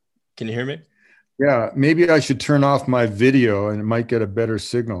audio. Can you hear me? Yeah, maybe I should turn off my video and it might get a better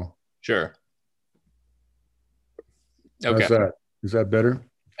signal. Sure. Okay. How's that? Is that better?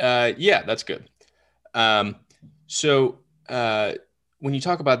 Yeah, that's good. So when you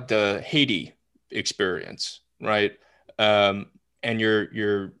talk about the Haiti experience, right? And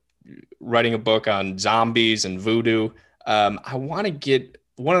you're writing a book on zombies and voodoo. I want to get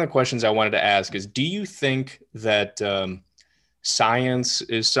one of the questions I wanted to ask is, do you think that science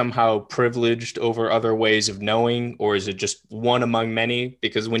is somehow privileged over other ways of knowing, or is it just one among many?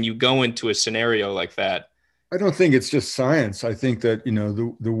 Because when you go into a scenario like that, I don't think it's just science. I think that,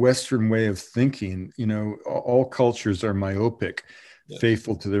 the Western way of thinking, all cultures are myopic,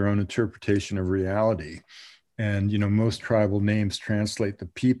 faithful to their own interpretation of reality. And, most tribal names translate the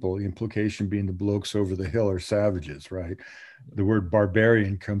people, the implication being the blokes over the hill are savages, right? The word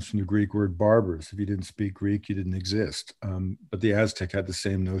barbarian comes from the Greek word barbaros. If you didn't speak Greek, you didn't exist. But the Aztec had the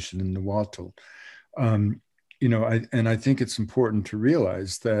same notion in Nahuatl. I think it's important to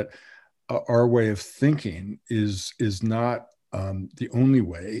realize that our way of thinking is not the only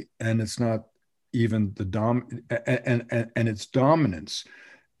way, and it's not even and its dominance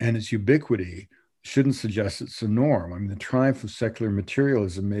and its ubiquity shouldn't suggest it's the norm. I mean, the triumph of secular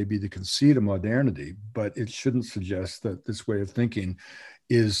materialism may be the conceit of modernity, but it shouldn't suggest that this way of thinking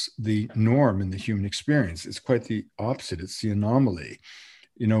is the norm in the human experience. It's quite the opposite. It's the anomaly.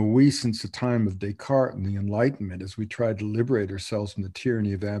 We, since the time of Descartes and the Enlightenment, as we tried to liberate ourselves from the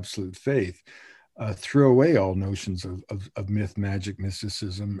tyranny of absolute faith, threw away all notions of myth, magic,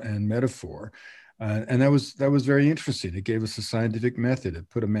 mysticism, and metaphor. And that was very interesting. It gave us a scientific method. It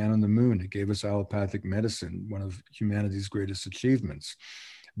put a man on the moon. It gave us allopathic medicine, one of humanity's greatest achievements.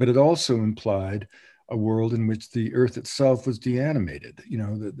 But it also implied a world in which the earth itself was deanimated.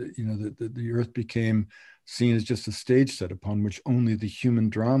 The earth became seen as just a stage set upon which only the human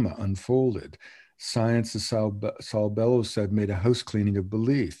drama unfolded. Science, as Saul Bellows said, made a house cleaning of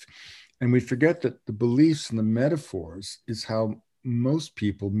belief. And we forget that the beliefs and the metaphors is how most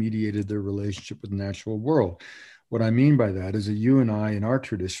people mediated their relationship with the natural world. What I mean by that is that you and I, in our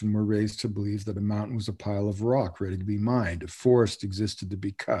tradition, were raised to believe that a mountain was a pile of rock ready to be mined. A forest existed to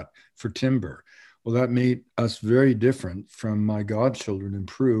be cut for timber. Well, that made us very different from my godchildren in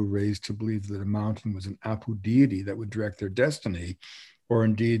Peru, raised to believe that a mountain was an Apu deity that would direct their destiny, or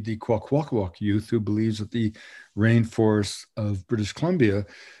indeed the Kwakwaka'wakw youth who believes that the rainforests of British Columbia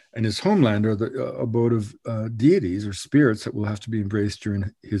and his homeland are the abode of deities or spirits that will have to be embraced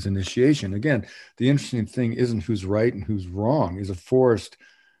during his initiation. Again, the interesting thing isn't who's right and who's wrong. Is a forest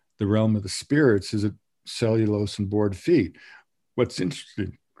the realm of the spirits? Is it cellulose and board feet? What's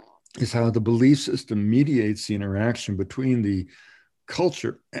interesting is how the belief system mediates the interaction between the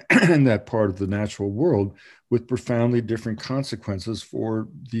culture and that part of the natural world with profoundly different consequences for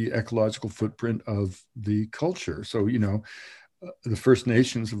the ecological footprint of the culture. So, the First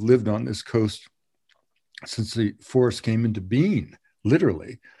Nations have lived on this coast since the forest came into being,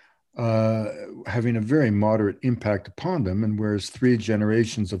 literally, having a very moderate impact upon them. And whereas 3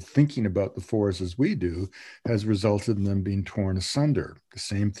 generations of thinking about the forest as we do has resulted in them being torn asunder. The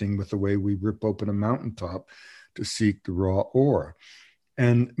same thing with the way we rip open a mountaintop to seek the raw ore.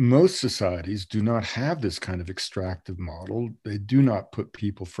 And most societies do not have this kind of extractive model. They do not put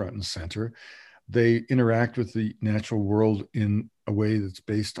people front and center. They interact with the natural world in a way that's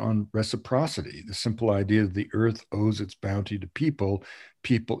based on reciprocity. The simple idea that the earth owes its bounty to people,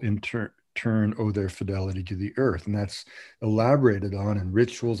 people in turn owe their fidelity to the earth. And that's elaborated on in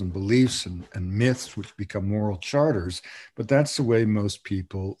rituals and beliefs and myths, which become moral charters. But that's the way most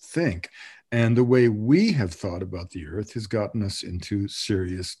people think. And the way we have thought about the earth has gotten us into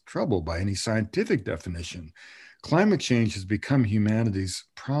serious trouble by any scientific definition. Climate change has become humanity's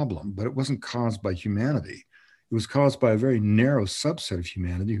problem, but it wasn't caused by humanity. It was caused by a very narrow subset of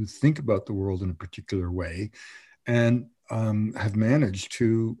humanity who think about the world in a particular way and have managed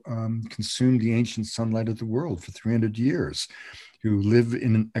to consume the ancient sunlight of the world for 300 years, who live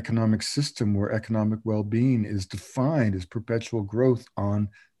in an economic system where economic well-being is defined as perpetual growth on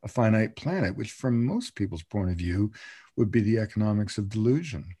a finite planet, which from most people's point of view would be the economics of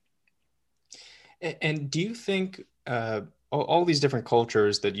delusion. And do you think all these different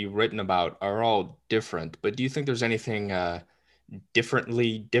cultures that you've written about are all different, but do you think there's anything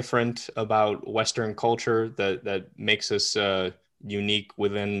differently different about Western culture that makes us unique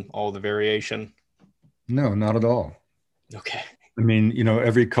within all the variation? No, not at all. Okay. I mean,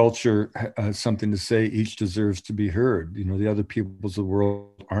 every culture has something to say. Each deserves to be heard. The other peoples of the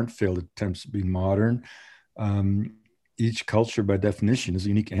world aren't failed attempts to be modern. Um, each culture, by definition, is a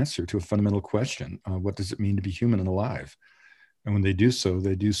unique answer to a fundamental question. What does it mean to be human and alive? And when they do so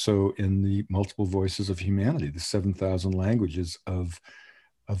in the multiple voices of humanity, the 7,000 languages of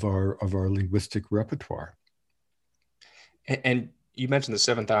our linguistic repertoire. And you mentioned the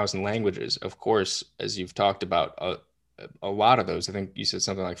 7,000 languages. Of course, as you've talked about, a lot of those, I think you said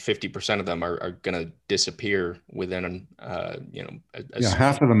something like 50% of them are going to disappear within, yeah,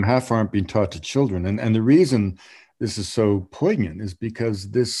 half aren't being taught to children. And the reason this is so poignant is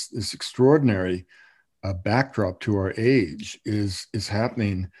because this extraordinary backdrop to our age is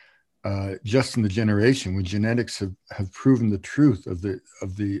happening just in the generation when genetics have proven the truth of the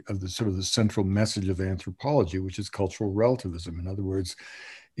sort of the central message of anthropology, which is cultural relativism. In other words,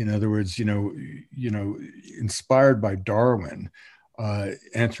 inspired by Darwin,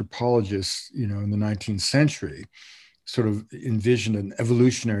 anthropologists, in the 19th century sort of envisioned an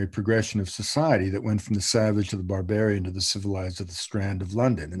evolutionary progression of society that went from the savage to the barbarian to the civilized to the Strand of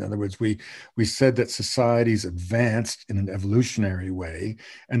London. In other words, we said that societies advanced in an evolutionary way,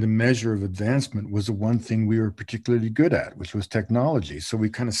 and the measure of advancement was the one thing we were particularly good at, which was technology. So we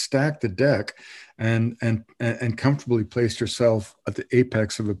kind of stacked the deck and comfortably placed ourselves at the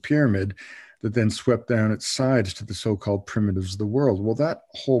apex of a pyramid that then swept down its sides to the so-called primitives of the world. Well, that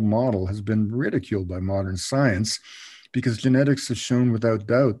whole model has been ridiculed by modern science, because genetics has shown without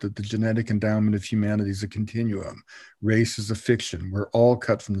doubt that the genetic endowment of humanity is a continuum. Race is a fiction. We're all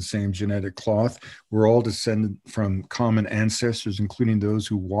cut from the same genetic cloth. We're all descended from common ancestors, including those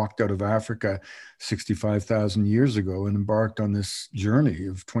who walked out of Africa 65,000 years ago and embarked on this journey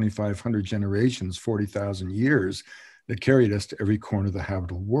of 2,500 generations, 40,000 years that carried us to every corner of the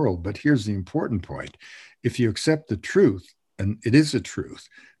habitable world. But here's the important point. If you accept the truth, and it is a truth,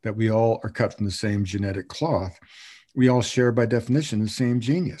 that we all are cut from the same genetic cloth, we all share by definition the same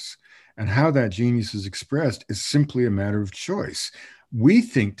genius. And how that genius is expressed is simply a matter of choice. We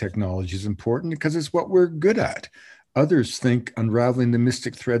think technology is important because it's what we're good at. Others think unraveling the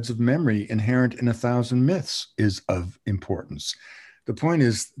mystic threads of memory inherent in 1,000 myths is of importance. The point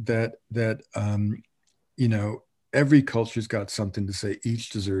is that every culture's got something to say. Each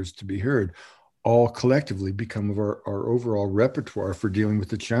deserves to be heard. all collectively become of our overall repertoire for dealing with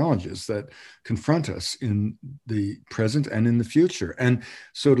the challenges that confront us in the present and in the future. And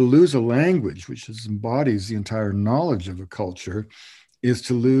so to lose a language which embodies the entire knowledge of a culture is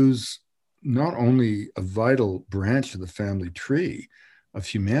to lose not only a vital branch of the family tree of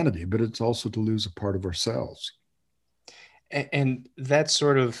humanity, but it's also to lose a part of ourselves. And that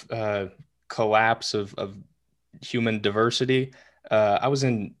sort of collapse of human diversity. I was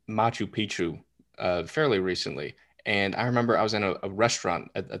in Machu Picchu fairly recently, and I remember I was in a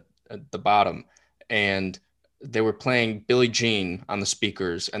restaurant at the bottom, and they were playing Billie Jean on the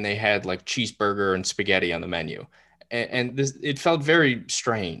speakers, and they had like cheeseburger and spaghetti on the menu, and this it felt very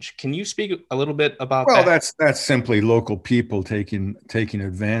strange. Can you speak a little bit about Well, that? that's simply local people taking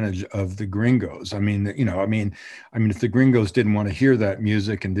advantage of the gringos. If the gringos didn't want to hear that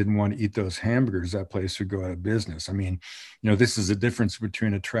music and didn't want to eat those hamburgers, that place would go out of business. I mean, this is the difference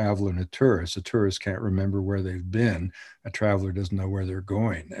between a traveler and a tourist. A tourist can't remember where they've been. A traveler doesn't know where they're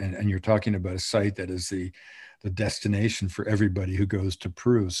going. And you're talking about a site that is the destination for everybody who goes to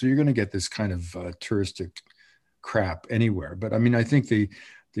Peru. So you're going to get this kind of touristic crap anywhere. But I mean, I think the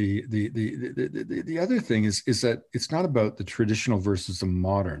other thing is that it's not about the traditional versus the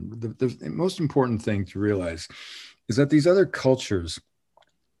modern. The most important thing to realize is that these other cultures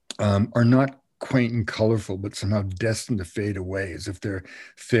are not quaint and colorful, but somehow destined to fade away as if they're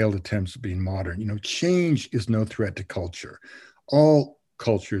failed attempts at being modern. Change is no threat to culture. All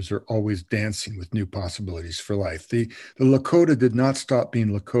cultures are always dancing with new possibilities for life. The Lakota did not stop being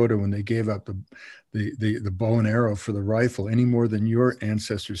Lakota when they gave up the bow and arrow for the rifle any more than your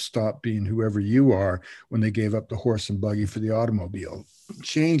ancestors stopped being whoever you are when they gave up the horse and buggy for the automobile.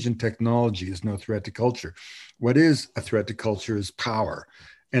 Change in technology is no threat to culture. What is a threat to culture is power.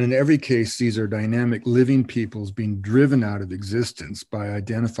 And in every case, these are dynamic living peoples being driven out of existence by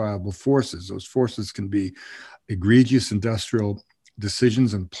identifiable forces. Those forces can be egregious industrial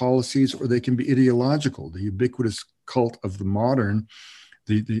decisions and policies, or they can be ideological. The ubiquitous cult of the modern,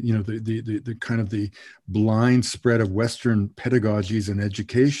 the kind of the blind spread of Western pedagogies and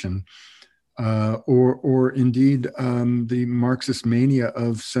education, or indeed the Marxist mania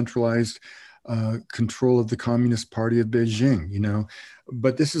of centralized control of the Communist Party of Beijing.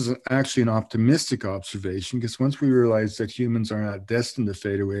 But this is actually an optimistic observation, because once we realize that humans are not destined to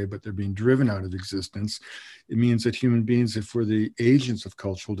fade away, but they're being driven out of existence, it means that human beings, if we're the agents of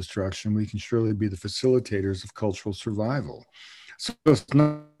cultural destruction, we can surely be the facilitators of cultural survival. So it's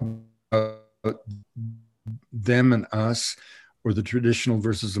not about them and us, or the traditional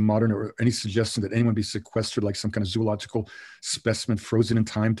versus the modern, or any suggestion that anyone be sequestered like some kind of zoological specimen frozen in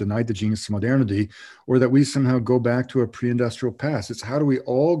time, denied the genius of modernity, or that we somehow go back to a pre-industrial past. It's how do we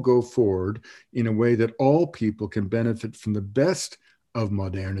all go forward in a way that all people can benefit from the best of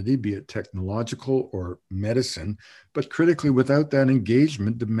modernity, be it technological or medicine, but critically without that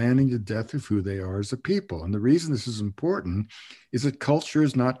engagement demanding the death of who they are as a people. And the reason this is important is that culture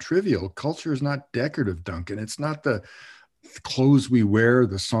is not trivial. Culture is not decorative, Duncan. It's not the clothes we wear,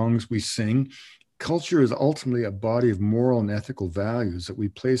 the songs we sing. Culture is ultimately a body of moral and ethical values that we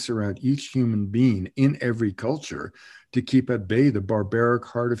place around each human being in every culture to keep at bay the barbaric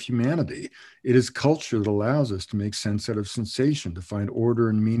heart of humanity. It is culture that allows us to make sense out of sensation, to find order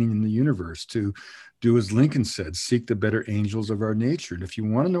and meaning in the universe, to do as Lincoln said, seek the better angels of our nature. And if you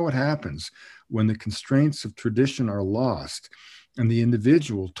want to know what happens when the constraints of tradition are lost and the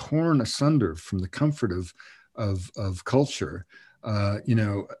individual torn asunder from the comfort of culture,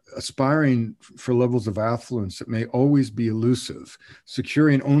 aspiring for levels of affluence that may always be elusive,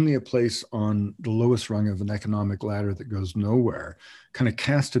 securing only a place on the lowest rung of an economic ladder that goes nowhere, kind of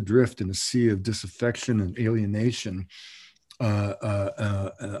cast adrift in a sea of disaffection and alienation. You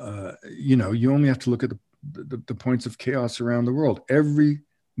only have to look at the points of chaos around the world. Every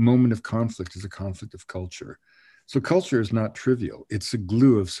moment of conflict is a conflict of culture. So culture is not trivial. It's the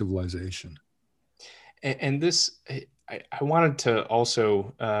glue of civilization. And this, I wanted to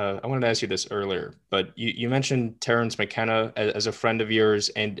also, I wanted to ask you this earlier, but you mentioned Terence McKenna as a friend of yours,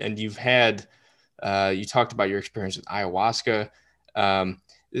 and you've had, you talked about your experience with ayahuasca.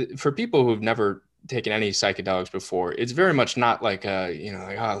 For people who've never taken any psychedelics before, it's very much not like oh,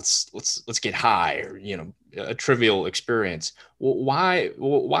 let's get high, or a trivial experience.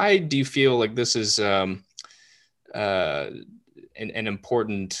 Why do you feel like this is an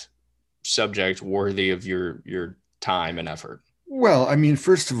important subject worthy of your time and effort? Well, I mean,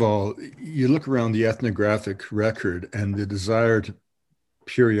 first of all, you look around the ethnographic record and the desire to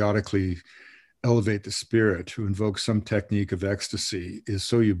periodically elevate the spirit, to invoke some technique of ecstasy, is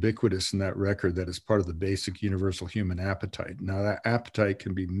so ubiquitous in that record that it's part of the basic universal human appetite. Now, that appetite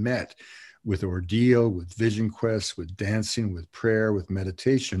can be met with ordeal, with vision quests, with dancing, with prayer, with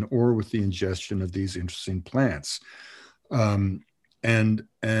meditation, or with the ingestion of these interesting plants. And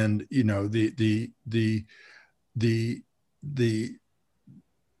you know,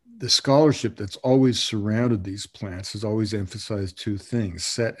 the scholarship that's always surrounded these plants has always emphasized two things: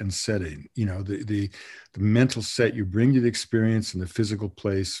 set and setting. You know, the mental set you bring to the experience and the physical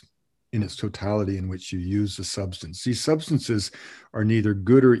place in its totality in which you use the substance. These substances are neither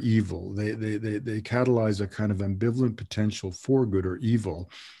good or evil. They catalyze a kind of ambivalent potential for good or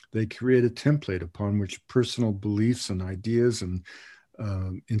evil. They create a template upon which personal beliefs and ideas and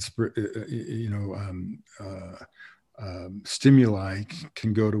stimuli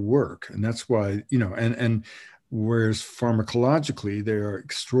can go to work. And that's why, you know, and whereas pharmacologically they are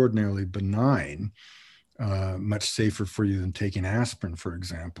extraordinarily benign, much safer for you than taking aspirin, for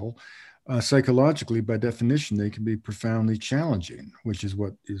example, psychologically, by definition, they can be profoundly challenging, which is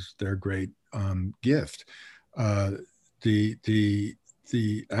what is their great gift.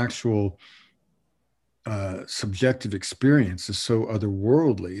 The actual subjective experience is so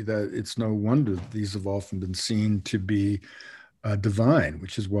otherworldly that it's no wonder that these have often been seen to be divine,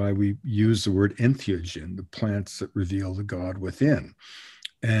 which is why we use the word entheogen, the plants that reveal the God within.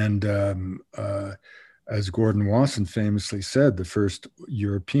 And as Gordon Wasson famously said, the first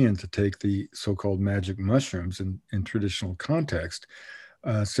European to take the so-called magic mushrooms in traditional context,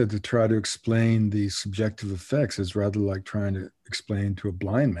 said to try to explain the subjective effects is rather like trying to explain to a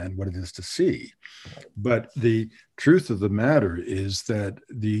blind man what it is to see. But the truth of the matter is that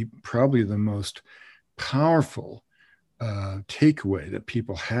probably the most powerful takeaway that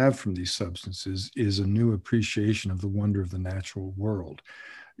people have from these substances is a new appreciation of the wonder of the natural world.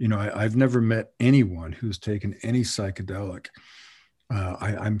 You know, I've never met anyone who's taken any psychedelic.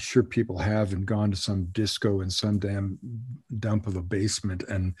 I'm sure people have and gone to some disco in some damn dump of a basement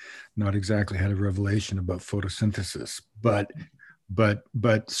and not exactly had a revelation about photosynthesis. But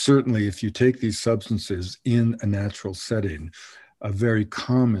certainly, if you take these substances in a natural setting, a very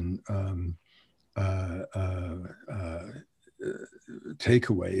common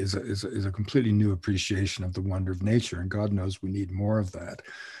takeaway is a completely new appreciation of the wonder of nature. And God knows we need more of that.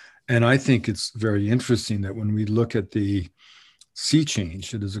 And I think it's very interesting that when we look at the sea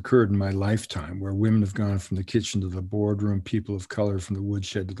change that has occurred in my lifetime, where women have gone from the kitchen to the boardroom, people of color from the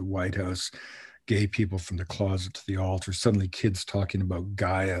woodshed to the White House, gay people from the closet to the altar, suddenly kids talking about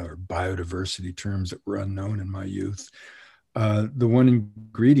Gaia or biodiversity terms that were unknown in my youth. The one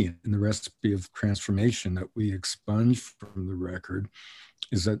ingredient in the recipe of transformation that we expunge from the record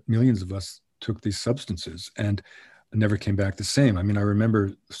is that millions of us took these substances and never came back the same. I mean, I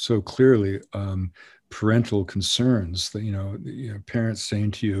remember so clearly parental concerns that, you know, parents saying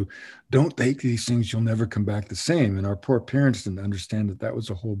to you, don't take these things, you'll never come back the same. And our poor parents didn't understand that that was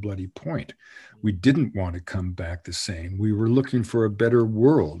the whole bloody point. We didn't want to come back the same. We were looking for a better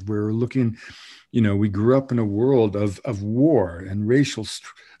world. We were looking, you know, we grew up in a world of war and racial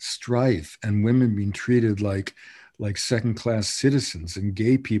strife and women being treated like second-class citizens and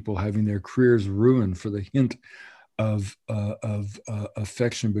gay people having their careers ruined for the hint of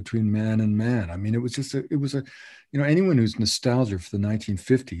affection between man and man. I mean, it was you know, anyone who's nostalgia for the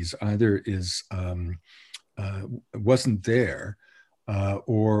 1950s either wasn't there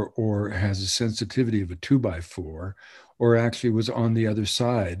or has a sensitivity of a 2x4, or actually was on the other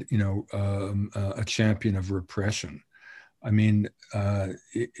side, you know, a champion of repression. I mean,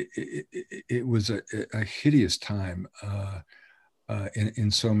 it was a hideous time in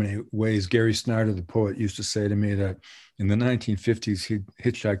so many ways. Gary Snyder, the poet, used to say to me that in the 1950s, he'd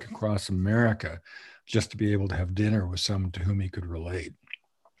hitchhike across America just to be able to have dinner with someone to whom he could relate.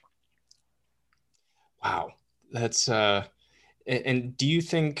 Wow. That's, and do you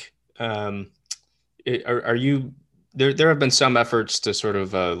think, are you, there have been some efforts to sort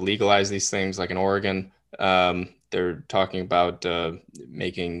of legalize these things, like in Oregon. They're talking about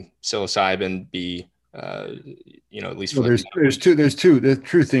making psilocybin be, you know, at least. Well, there's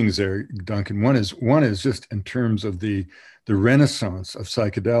two things there, Duncan. One is just in terms of the renaissance of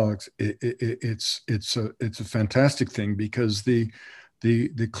psychedelics. It's a fantastic thing because the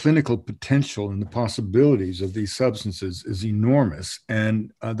clinical potential and the possibilities of these substances is enormous,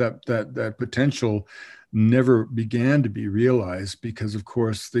 and that potential never began to be realized because, of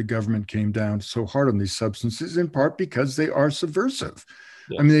course, the government came down so hard on these substances, in part because they are subversive.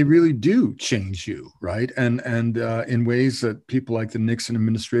 Yeah. I mean, they really do change you, right? And in ways that people like the Nixon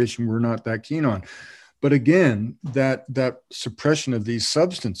administration were not that keen on. But again, that suppression of these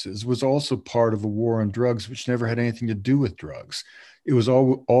substances was also part of a war on drugs, which never had anything to do with drugs. It was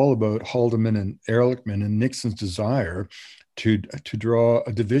all about Haldeman and Ehrlichman and Nixon's desire to draw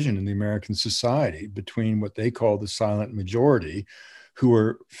a division in the American society between what they call the silent majority, who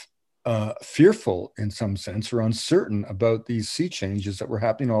were fearful in some sense or uncertain about these sea changes that were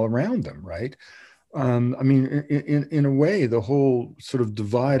happening all around them, right? I mean, in a way, the whole sort of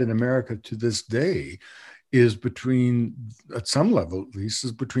divide in America to this day is between, at some level at least,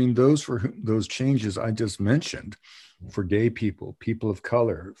 is between those for whom those changes I just mentioned, for gay people, people of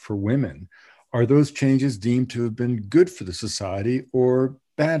color, for women, are those changes deemed to have been good for the society or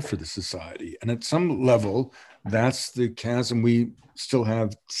bad for the society? And at some level, that's the chasm we still have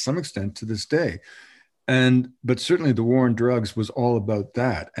to some extent to this day. But certainly the war on drugs was all about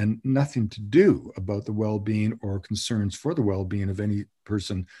that and nothing to do about the well-being or concerns for the well-being of any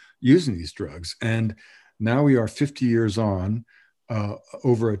person using these drugs. And now we are 50 years on,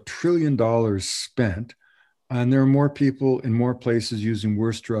 over $1 trillion spent, and there are more people in more places using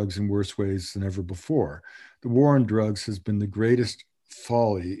worse drugs in worse ways than ever before. The war on drugs has been the greatest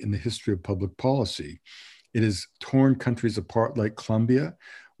folly in the history of public policy. It has torn countries apart like Colombia,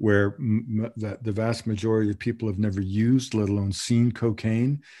 where the vast majority of people have never used, let alone seen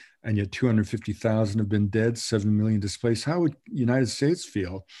cocaine, and yet 250,000 have been dead, 7 million displaced. How would the United States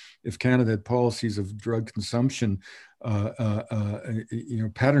feel if Canada had policies of drug consumption,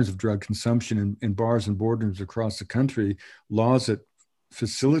 patterns of drug consumption in bars and boardrooms across the country, laws that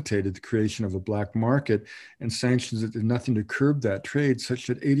facilitated the creation of a black market, and sanctions that did nothing to curb that trade, such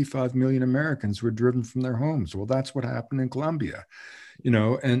that 85 million Americans were driven from their homes? Well, that's what happened in Colombia.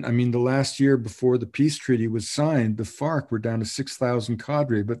 And I mean, the last year before the peace treaty was signed, the FARC were down to 6,000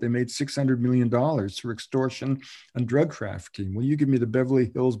 cadre, but they made $600 million for extortion and drug trafficking. Well, you give me the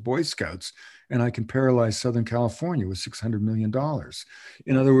Beverly Hills Boy Scouts, and I can paralyze Southern California with $600 million.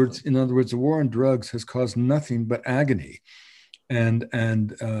 In other words, the war on drugs has caused nothing but agony, and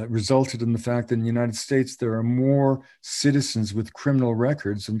resulted in the fact that in the United States there are more citizens with criminal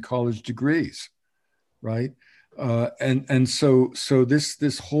records than college degrees, right? So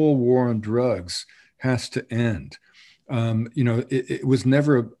this whole war on drugs has to end. It was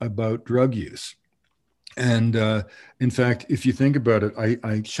never about drug use. And in fact, if you think about it,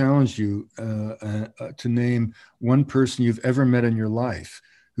 I challenge you to name one person you've ever met in your life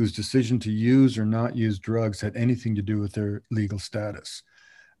whose decision to use or not use drugs had anything to do with their legal status.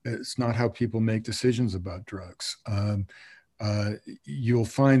 It's not how people make decisions about drugs. You'll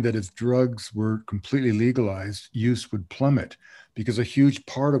find that if drugs were completely legalized, use would plummet, because a huge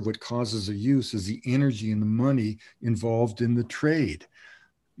part of what causes a use is the energy and the money involved in the trade.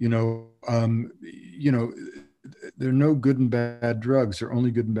 There are no good and bad drugs. There are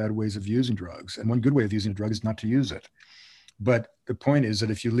only good and bad ways of using drugs. And one good way of using a drug is not to use it. But the point is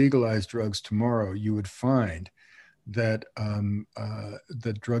that if you legalize drugs tomorrow, you would find that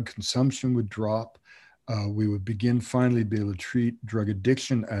that drug consumption would drop. We would finally be able to treat drug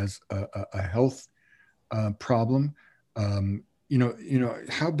addiction as a health problem.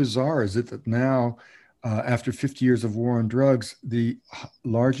 How bizarre is it that now, after 50 years of war on drugs, the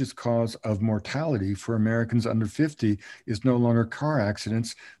largest cause of mortality for Americans under 50 is no longer car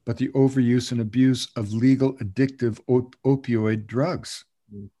accidents, but the overuse and abuse of legal addictive opioid drugs.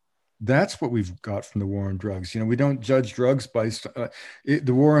 That's what we've got from the war on drugs. We don't judge drugs by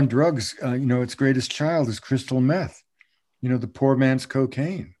the war on drugs. Its greatest child is crystal meth. The poor man's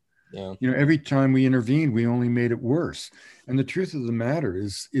cocaine. Yeah. Every time we intervened, we only made it worse. And the truth of the matter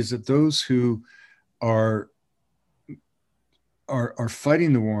is that those who are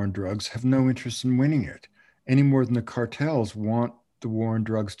fighting the war on drugs have no interest in winning it, any more than the cartels want the war on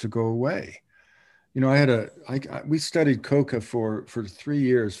drugs to go away. We studied coca for 3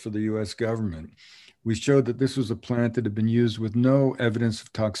 years for the U.S. government. We showed that this was a plant that had been used with no evidence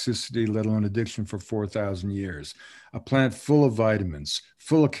of toxicity, let alone addiction, for 4,000 years. A plant full of vitamins,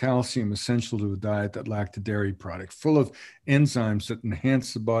 full of calcium essential to a diet that lacked a dairy product, full of enzymes that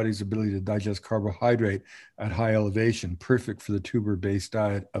enhance the body's ability to digest carbohydrate at high elevation, perfect for the tuber-based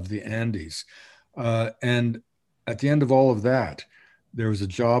diet of the Andes. And at the end of all of that, there was a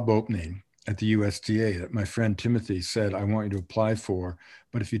job opening at the USDA that my friend Timothy said, I want you to apply for,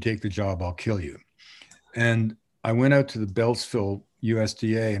 but if you take the job, I'll kill you. And I went out to the Beltsville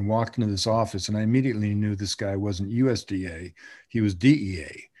USDA and walked into this office, and I immediately knew this guy wasn't USDA, he was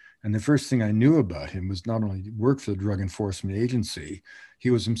DEA. And the first thing I knew about him was not only worked for the Drug Enforcement Agency, he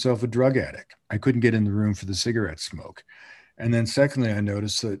was himself a drug addict. I couldn't get in the room for the cigarette smoke. And then secondly, I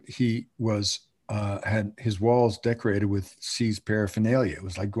noticed that he was had his walls decorated with seized paraphernalia. It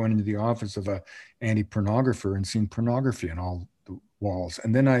was like going into the office of a anti-pornographer and seeing pornography on all the walls.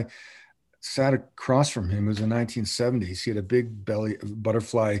 And then I sat across from him. It was the 1970s. He had a big belly,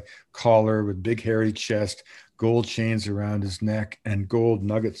 butterfly collar with big hairy chest, gold chains around his neck, and gold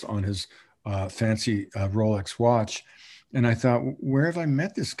nuggets on his fancy Rolex watch. And I thought, where have I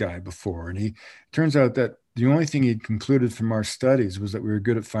met this guy before? And he turns out that the only thing he'd concluded from our studies was that we were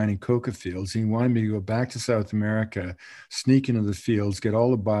good at finding coca fields. He wanted me to go back to South America, sneak into the fields, get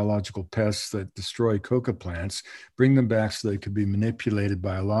all the biological pests that destroy coca plants, bring them back so they could be manipulated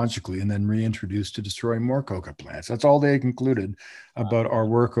biologically, and then reintroduced to destroy more coca plants. That's all they had concluded about our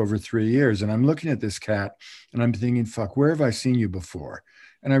work over 3 years. And I'm looking at this cat and I'm thinking, fuck, where have I seen you before?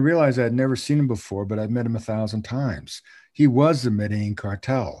 And I realized I had never seen him before, but I'd met him 1,000 times. He was the Medellin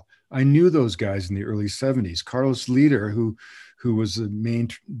cartel. I knew those guys in the early 70s. Carlos Leader, who was the main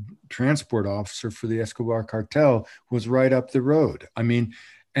transport officer for the Escobar cartel, was right up the road. I mean,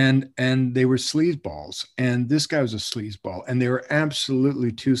 and they were sleazeballs, and this guy was a sleazeball, and they were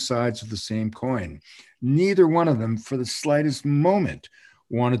absolutely two sides of the same coin. Neither one of them, for the slightest moment,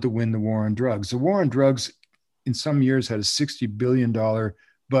 wanted to win the war on drugs. The war on drugs, in some years, had a $60 billion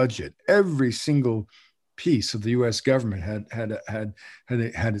budget. Every single piece of the U.S. government had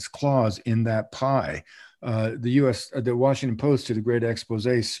its claws in that pie. The Washington Post did a great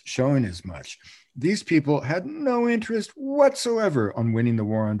expose showing as much. These people had no interest whatsoever on winning the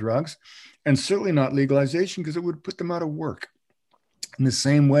war on drugs, and certainly not legalization, because it would put them out of work. In the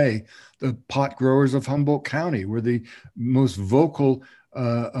same way, the pot growers of Humboldt County were the most vocal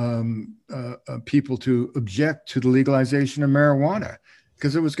people to object to the legalization of marijuana,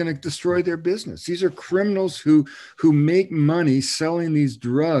 because it was going to destroy their business. These are criminals who make money selling these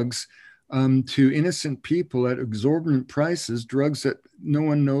drugs to innocent people at exorbitant prices, drugs that no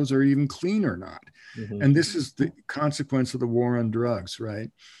one knows are even clean or not. Mm-hmm. And this is the consequence of the war on drugs,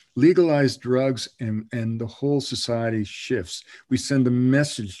 right? Legalize drugs and the whole society shifts. We send a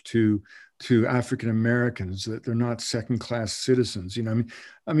message to African Americans that they're not second-class citizens. You know,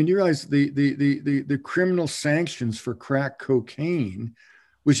 I mean, you realize the criminal sanctions for crack cocaine,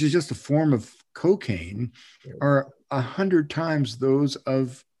 which is just a form of cocaine, are 100 times those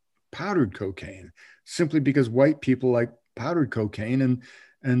of powdered cocaine, simply because white people like powdered cocaine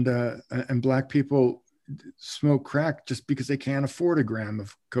and black people smoke crack just because they can't afford a gram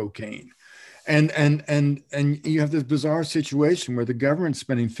of cocaine. And you have this bizarre situation where the government's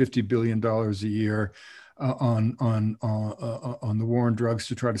spending $50 billion a year on the war on drugs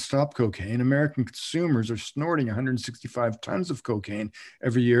to try to stop cocaine. American consumers are snorting 165 tons of cocaine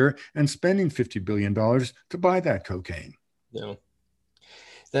every year and spending $50 billion to buy that cocaine. No,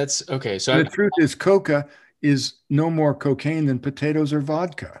 that's okay. So the truth is, coca is no more cocaine than potatoes or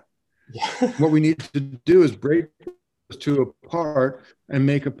vodka. Yeah. What we need to do is break those two apart and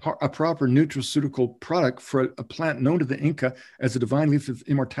make a proper nutraceutical product for a plant known to the Inca as a divine leaf of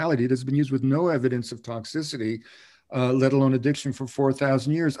immortality that's been used with no evidence of toxicity, let alone addiction, for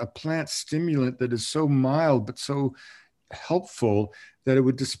 4,000 years. A plant stimulant that is so mild but so helpful that it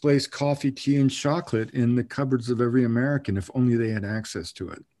would displace coffee, tea, and chocolate in the cupboards of every American if only they had access to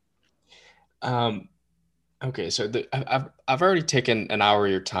it. Okay, so I've already taken an hour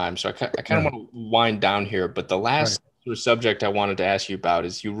of your time, so I kind of want to wind down here. But the last sort of subject I wanted to ask you about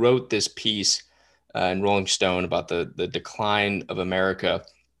is you wrote this piece in Rolling Stone about the decline of America,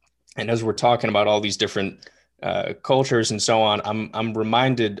 and as we're talking about all these different cultures and so on, I'm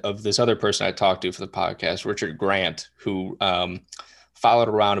reminded of this other person I talked to for the podcast, Richard Grant, who followed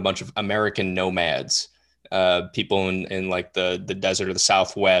around a bunch of American nomads. People in like the desert of the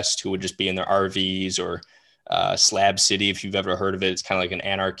Southwest who would just be in their RVs, or Slab City, if you've ever heard of it. It's kind of like an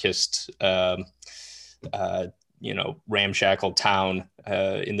anarchist, ramshackle town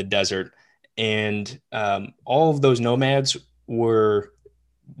in the desert. And all of those nomads were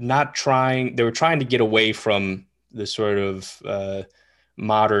they were trying to get away from the sort of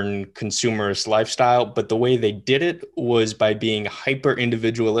modern consumerist lifestyle. But the way they did it was by being hyper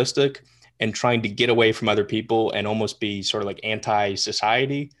individualistic and trying to get away from other people and almost be sort of like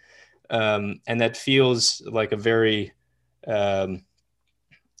anti-society. And that feels like a very, I don't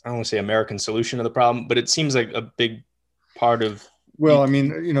want to say American solution to the problem, but it seems like a big part of. Well, I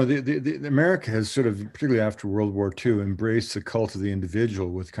mean, you know, the America has sort of, particularly after World War II, embraced the cult of the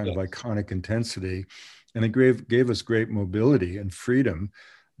individual with kind of iconic intensity, and it gave us great mobility and freedom,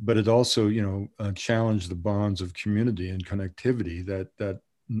 but it also, challenged the bonds of community and connectivity that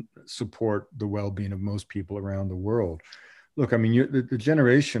support the well-being of most people around the world. Look, I mean, the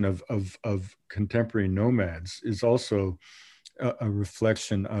generation of contemporary nomads is also a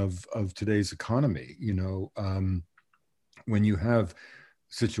reflection of today's economy. When you have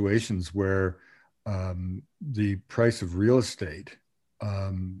situations where the price of real estate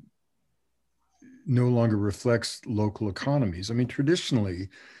no longer reflects local economies. I mean, traditionally,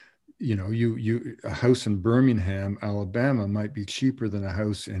 a house in Birmingham, Alabama, might be cheaper than a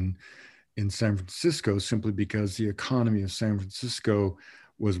house in San Francisco, simply because the economy of San Francisco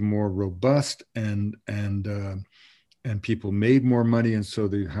was more robust, and people made more money, and so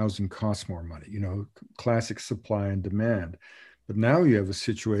the housing costs more money. Classic supply and demand. But now you have a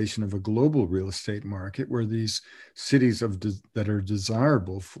situation of a global real estate market where these cities that are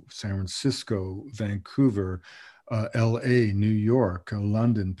desirable, San Francisco, Vancouver, LA, New York,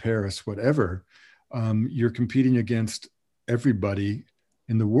 London, Paris, whatever, you're competing against everybody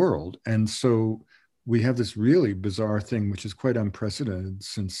in the world. And so we have this really bizarre thing, which is quite unprecedented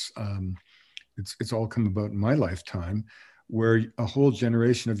since it's all come about in my lifetime, where a whole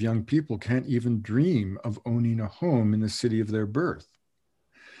generation of young people can't even dream of owning a home in the city of their birth.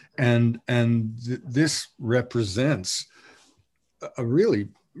 This represents a really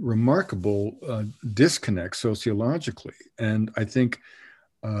remarkable disconnect sociologically. And I think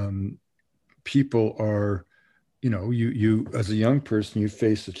people are, you as a young person, you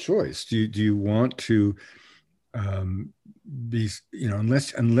face a choice. Do you want to be,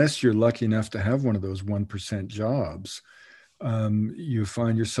 unless you're lucky enough to have one of those 1% jobs, you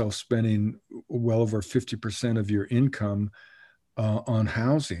find yourself spending well over 50% of your income on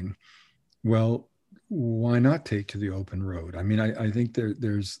housing. Well, why not take to the open road? I mean, I think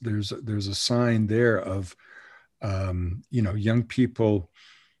there's a sign there of young people,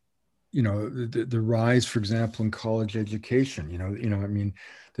 the rise, for example, in college education. I mean,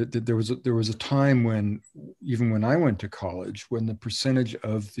 there was a time when, even when I went to college, when the percentage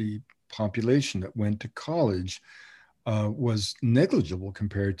of the population that went to college was negligible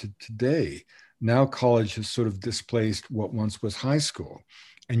compared to today. Now college has sort of displaced what once was high school,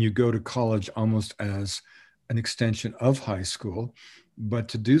 and you go to college almost as an extension of high school. But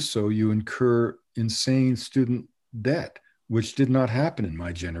to do so, you incur insane student debt, which did not happen in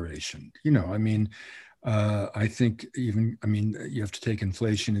my generation. I think you have to take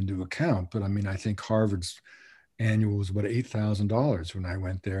inflation into account, but I think Harvard's annual was about $8,000 when I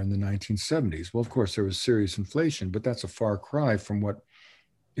went there in the 1970s. Well, of course, there was serious inflation, but that's a far cry from what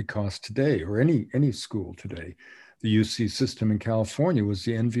it costs today, or any school today. The UC system in California was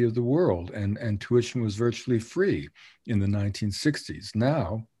the envy of the world, and tuition was virtually free in the 1960s.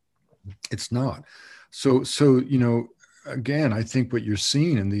 Now, it's not. So again, I think what you're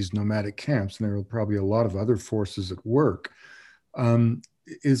seeing in these nomadic camps, and there are probably a lot of other forces at work,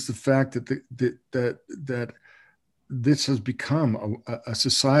 is the fact that this has become a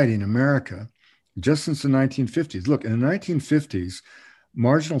society in America just since the 1950s. Look, in the 1950s,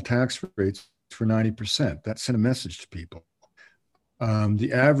 marginal tax rates were 90%. That sent a message to people.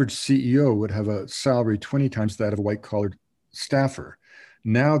 The average CEO would have a salary 20 times that of a white-collar staffer.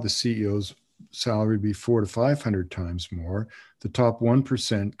 Now the CEO's salary would be 400 to 500 times more. The top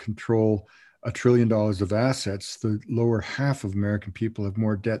 1% control $1 trillion of assets. The lower half of American people have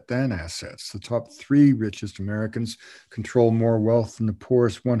more debt than assets. The top 3 richest Americans control more wealth than the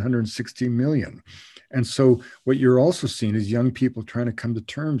poorest 160 million. And so what you're also seeing is young people trying to come to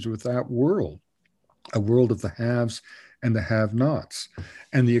terms with that world, a world of the haves and the have-nots.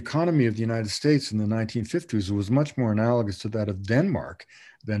 And the economy of the United States in the 1950s was much more analogous to that of Denmark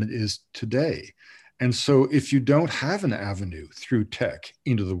than it is today. And so if you don't have an avenue through tech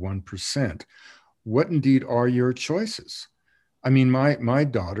into the 1%, what indeed are your choices? I mean, my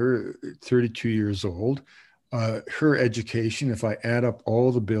daughter, 32 years old, her education, if I add up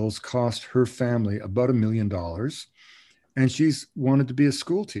all the bills, cost her family about $1 million. And she's wanted to be a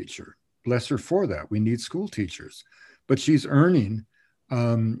school teacher. Bless her for that. We need school teachers. But she's earning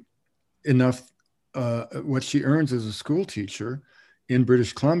enough. What she earns as a school teacher in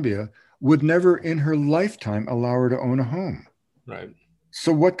British Columbia would never in her lifetime allow her to own a home. Right.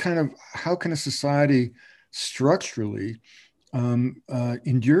 So how can a society structurally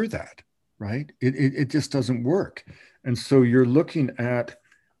endure that, right? It just doesn't work. And so you're looking at,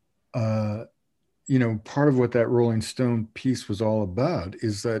 part of what that Rolling Stone piece was all about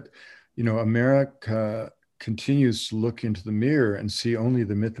is that, America continues to look into the mirror and see only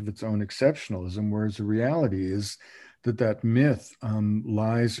the myth of its own exceptionalism, whereas the reality is that myth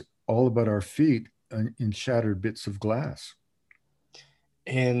lies all about our feet in shattered bits of glass.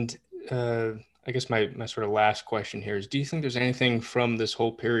 And I guess my sort of last question here is, do you think there's anything from this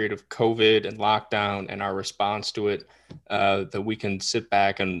whole period of COVID and lockdown and our response to it that we can sit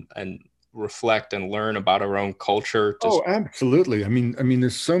back and reflect and learn about our own culture? Oh, absolutely. I mean,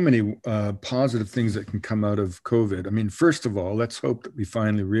 there's so many positive things that can come out of COVID. I mean, first of all, let's hope that we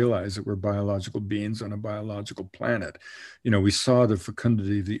finally realize that we're biological beings on a biological planet. We saw the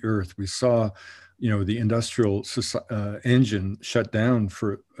fecundity of the earth. We saw, the industrial engine shut down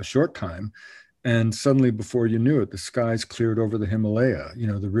for a short time. And suddenly, before you knew it, the skies cleared over the Himalaya.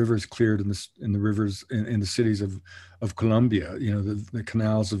 The rivers cleared in the rivers in the cities of Colombia. The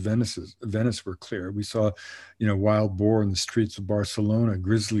canals of Venice were clear. We saw, wild boar in the streets of Barcelona,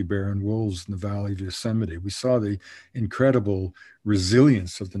 grizzly bear and wolves in the valley of Yosemite. We saw the incredible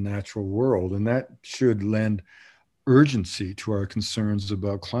resilience of the natural world, and that should lend urgency to our concerns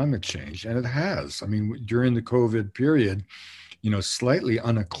about climate change. And it has. I mean, during the COVID period, slightly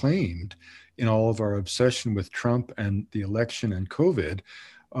unacclaimed in all of our obsession with Trump and the election and COVID,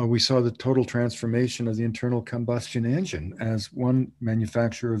 we saw the total transformation of the internal combustion engine as one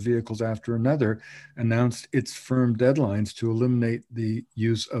manufacturer of vehicles after another announced its firm deadlines to eliminate the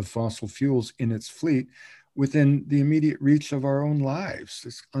use of fossil fuels in its fleet within the immediate reach of our own lives.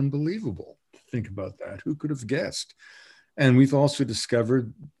 It's unbelievable to think about that. Who could have guessed? And we've also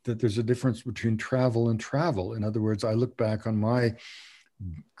discovered that there's a difference between travel and travel. In other words, I look back on my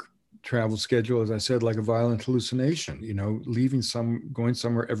travel schedule, as I said, like a violent hallucination, going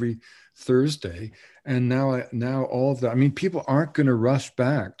somewhere every Thursday. And now all of that, I mean, people aren't going to rush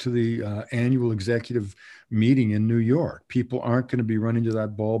back to the annual executive meeting in New York. People aren't going to be running to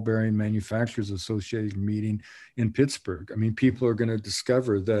that ball bearing manufacturers association meeting in Pittsburgh. I mean, people are going to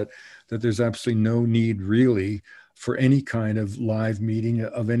discover that there's absolutely no need really for any kind of live meeting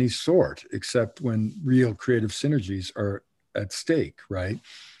of any sort, except when real creative synergies are at stake, right?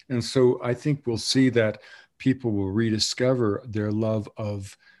 And so I think we'll see that people will rediscover their love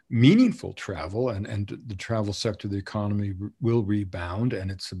of meaningful travel, and the travel sector of the economy will rebound, and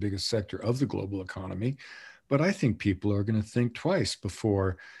it's the biggest sector of the global economy. But I think people are going to think twice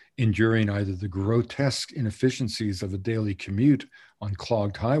before enduring either the grotesque inefficiencies of a daily commute on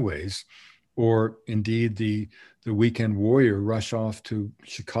clogged highways, or indeed the weekend warrior rush off to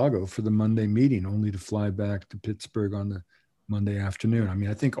Chicago for the Monday meeting only to fly back to Pittsburgh on the Monday afternoon. I mean,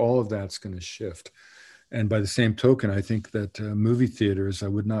 I think all of that's going to shift. And by the same token, I think that movie theaters, I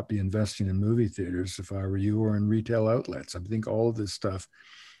would not be investing in movie theaters if I were you, or in retail outlets. I think all of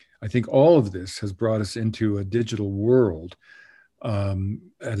this has brought us into a digital world at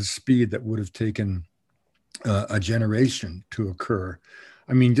a speed that would have taken a generation to occur.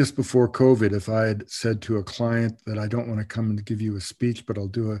 I mean, just before COVID, if I had said to a client that I don't want to come and give you a speech, but I'll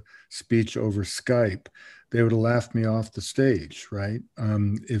do a speech over Skype, they would have laughed me off the stage, right?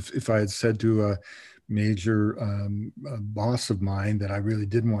 If I had said to a major boss of mine that I really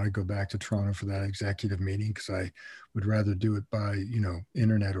didn't want to go back to Toronto for that executive meeting because I would rather do it by,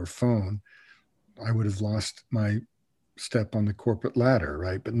 internet or phone, I would have lost my step on the corporate ladder,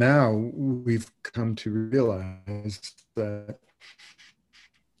 right? But now we've come to realize that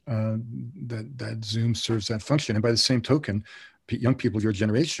that Zoom serves that function. And by the same token, young people of your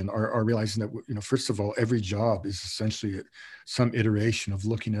generation are realizing that, first of all, every job is essentially some iteration of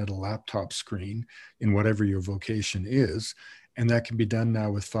looking at a laptop screen in whatever your vocation is. And that can be done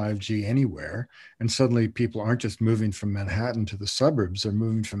now with 5G anywhere. And suddenly people aren't just moving from Manhattan to the suburbs, they're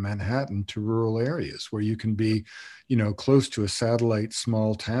moving from Manhattan to rural areas where you can be, close to a satellite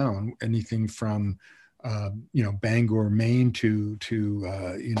small town, anything from Bangor, Maine to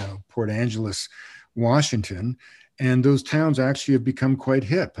Port Angeles, Washington. And those towns actually have become quite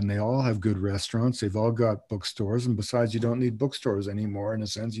hip, and they all have good restaurants. They've all got bookstores. And besides, you don't need bookstores anymore. In a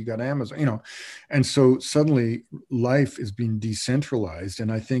sense, you got Amazon, And so suddenly life is being decentralized.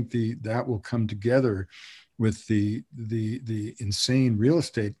 And I think that will come together with the insane real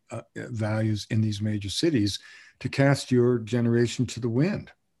estate values in these major cities to cast your generation to the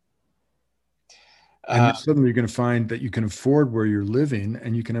wind. And suddenly you're going to find that you can afford where you're living,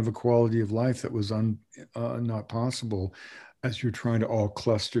 and you can have a quality of life that was not possible as you're trying to all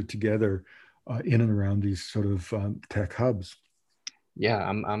cluster together in and around these sort of tech hubs. Yeah,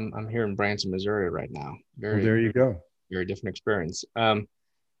 I'm here in Branson, Missouri right now. Well, there you go. Very different experience.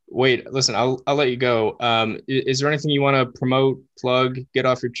 Wade, listen, I'll let you go. Is there anything you want to promote, plug, get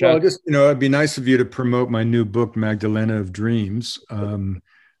off your chest? Well, just it'd be nice of you to promote my new book, Magdalena of Dreams.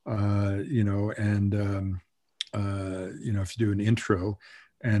 If you do an intro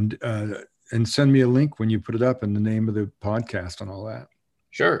and send me a link when you put it up and the name of the podcast and all that.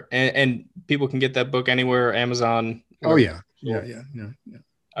 Sure. And people can get that book anywhere, Amazon. Oh yeah.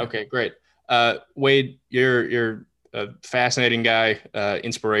 Okay, great. Wade, you're a fascinating guy,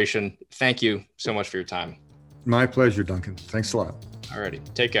 inspiration. Thank you so much for your time. My pleasure, Duncan. Thanks a lot. All righty.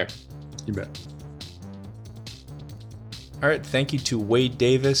 Take care. You bet. All right. Thank you to Wade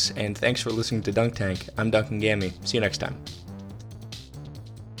Davis, and thanks for listening to Dunk Tank. I'm Duncan Gammy. See you next time.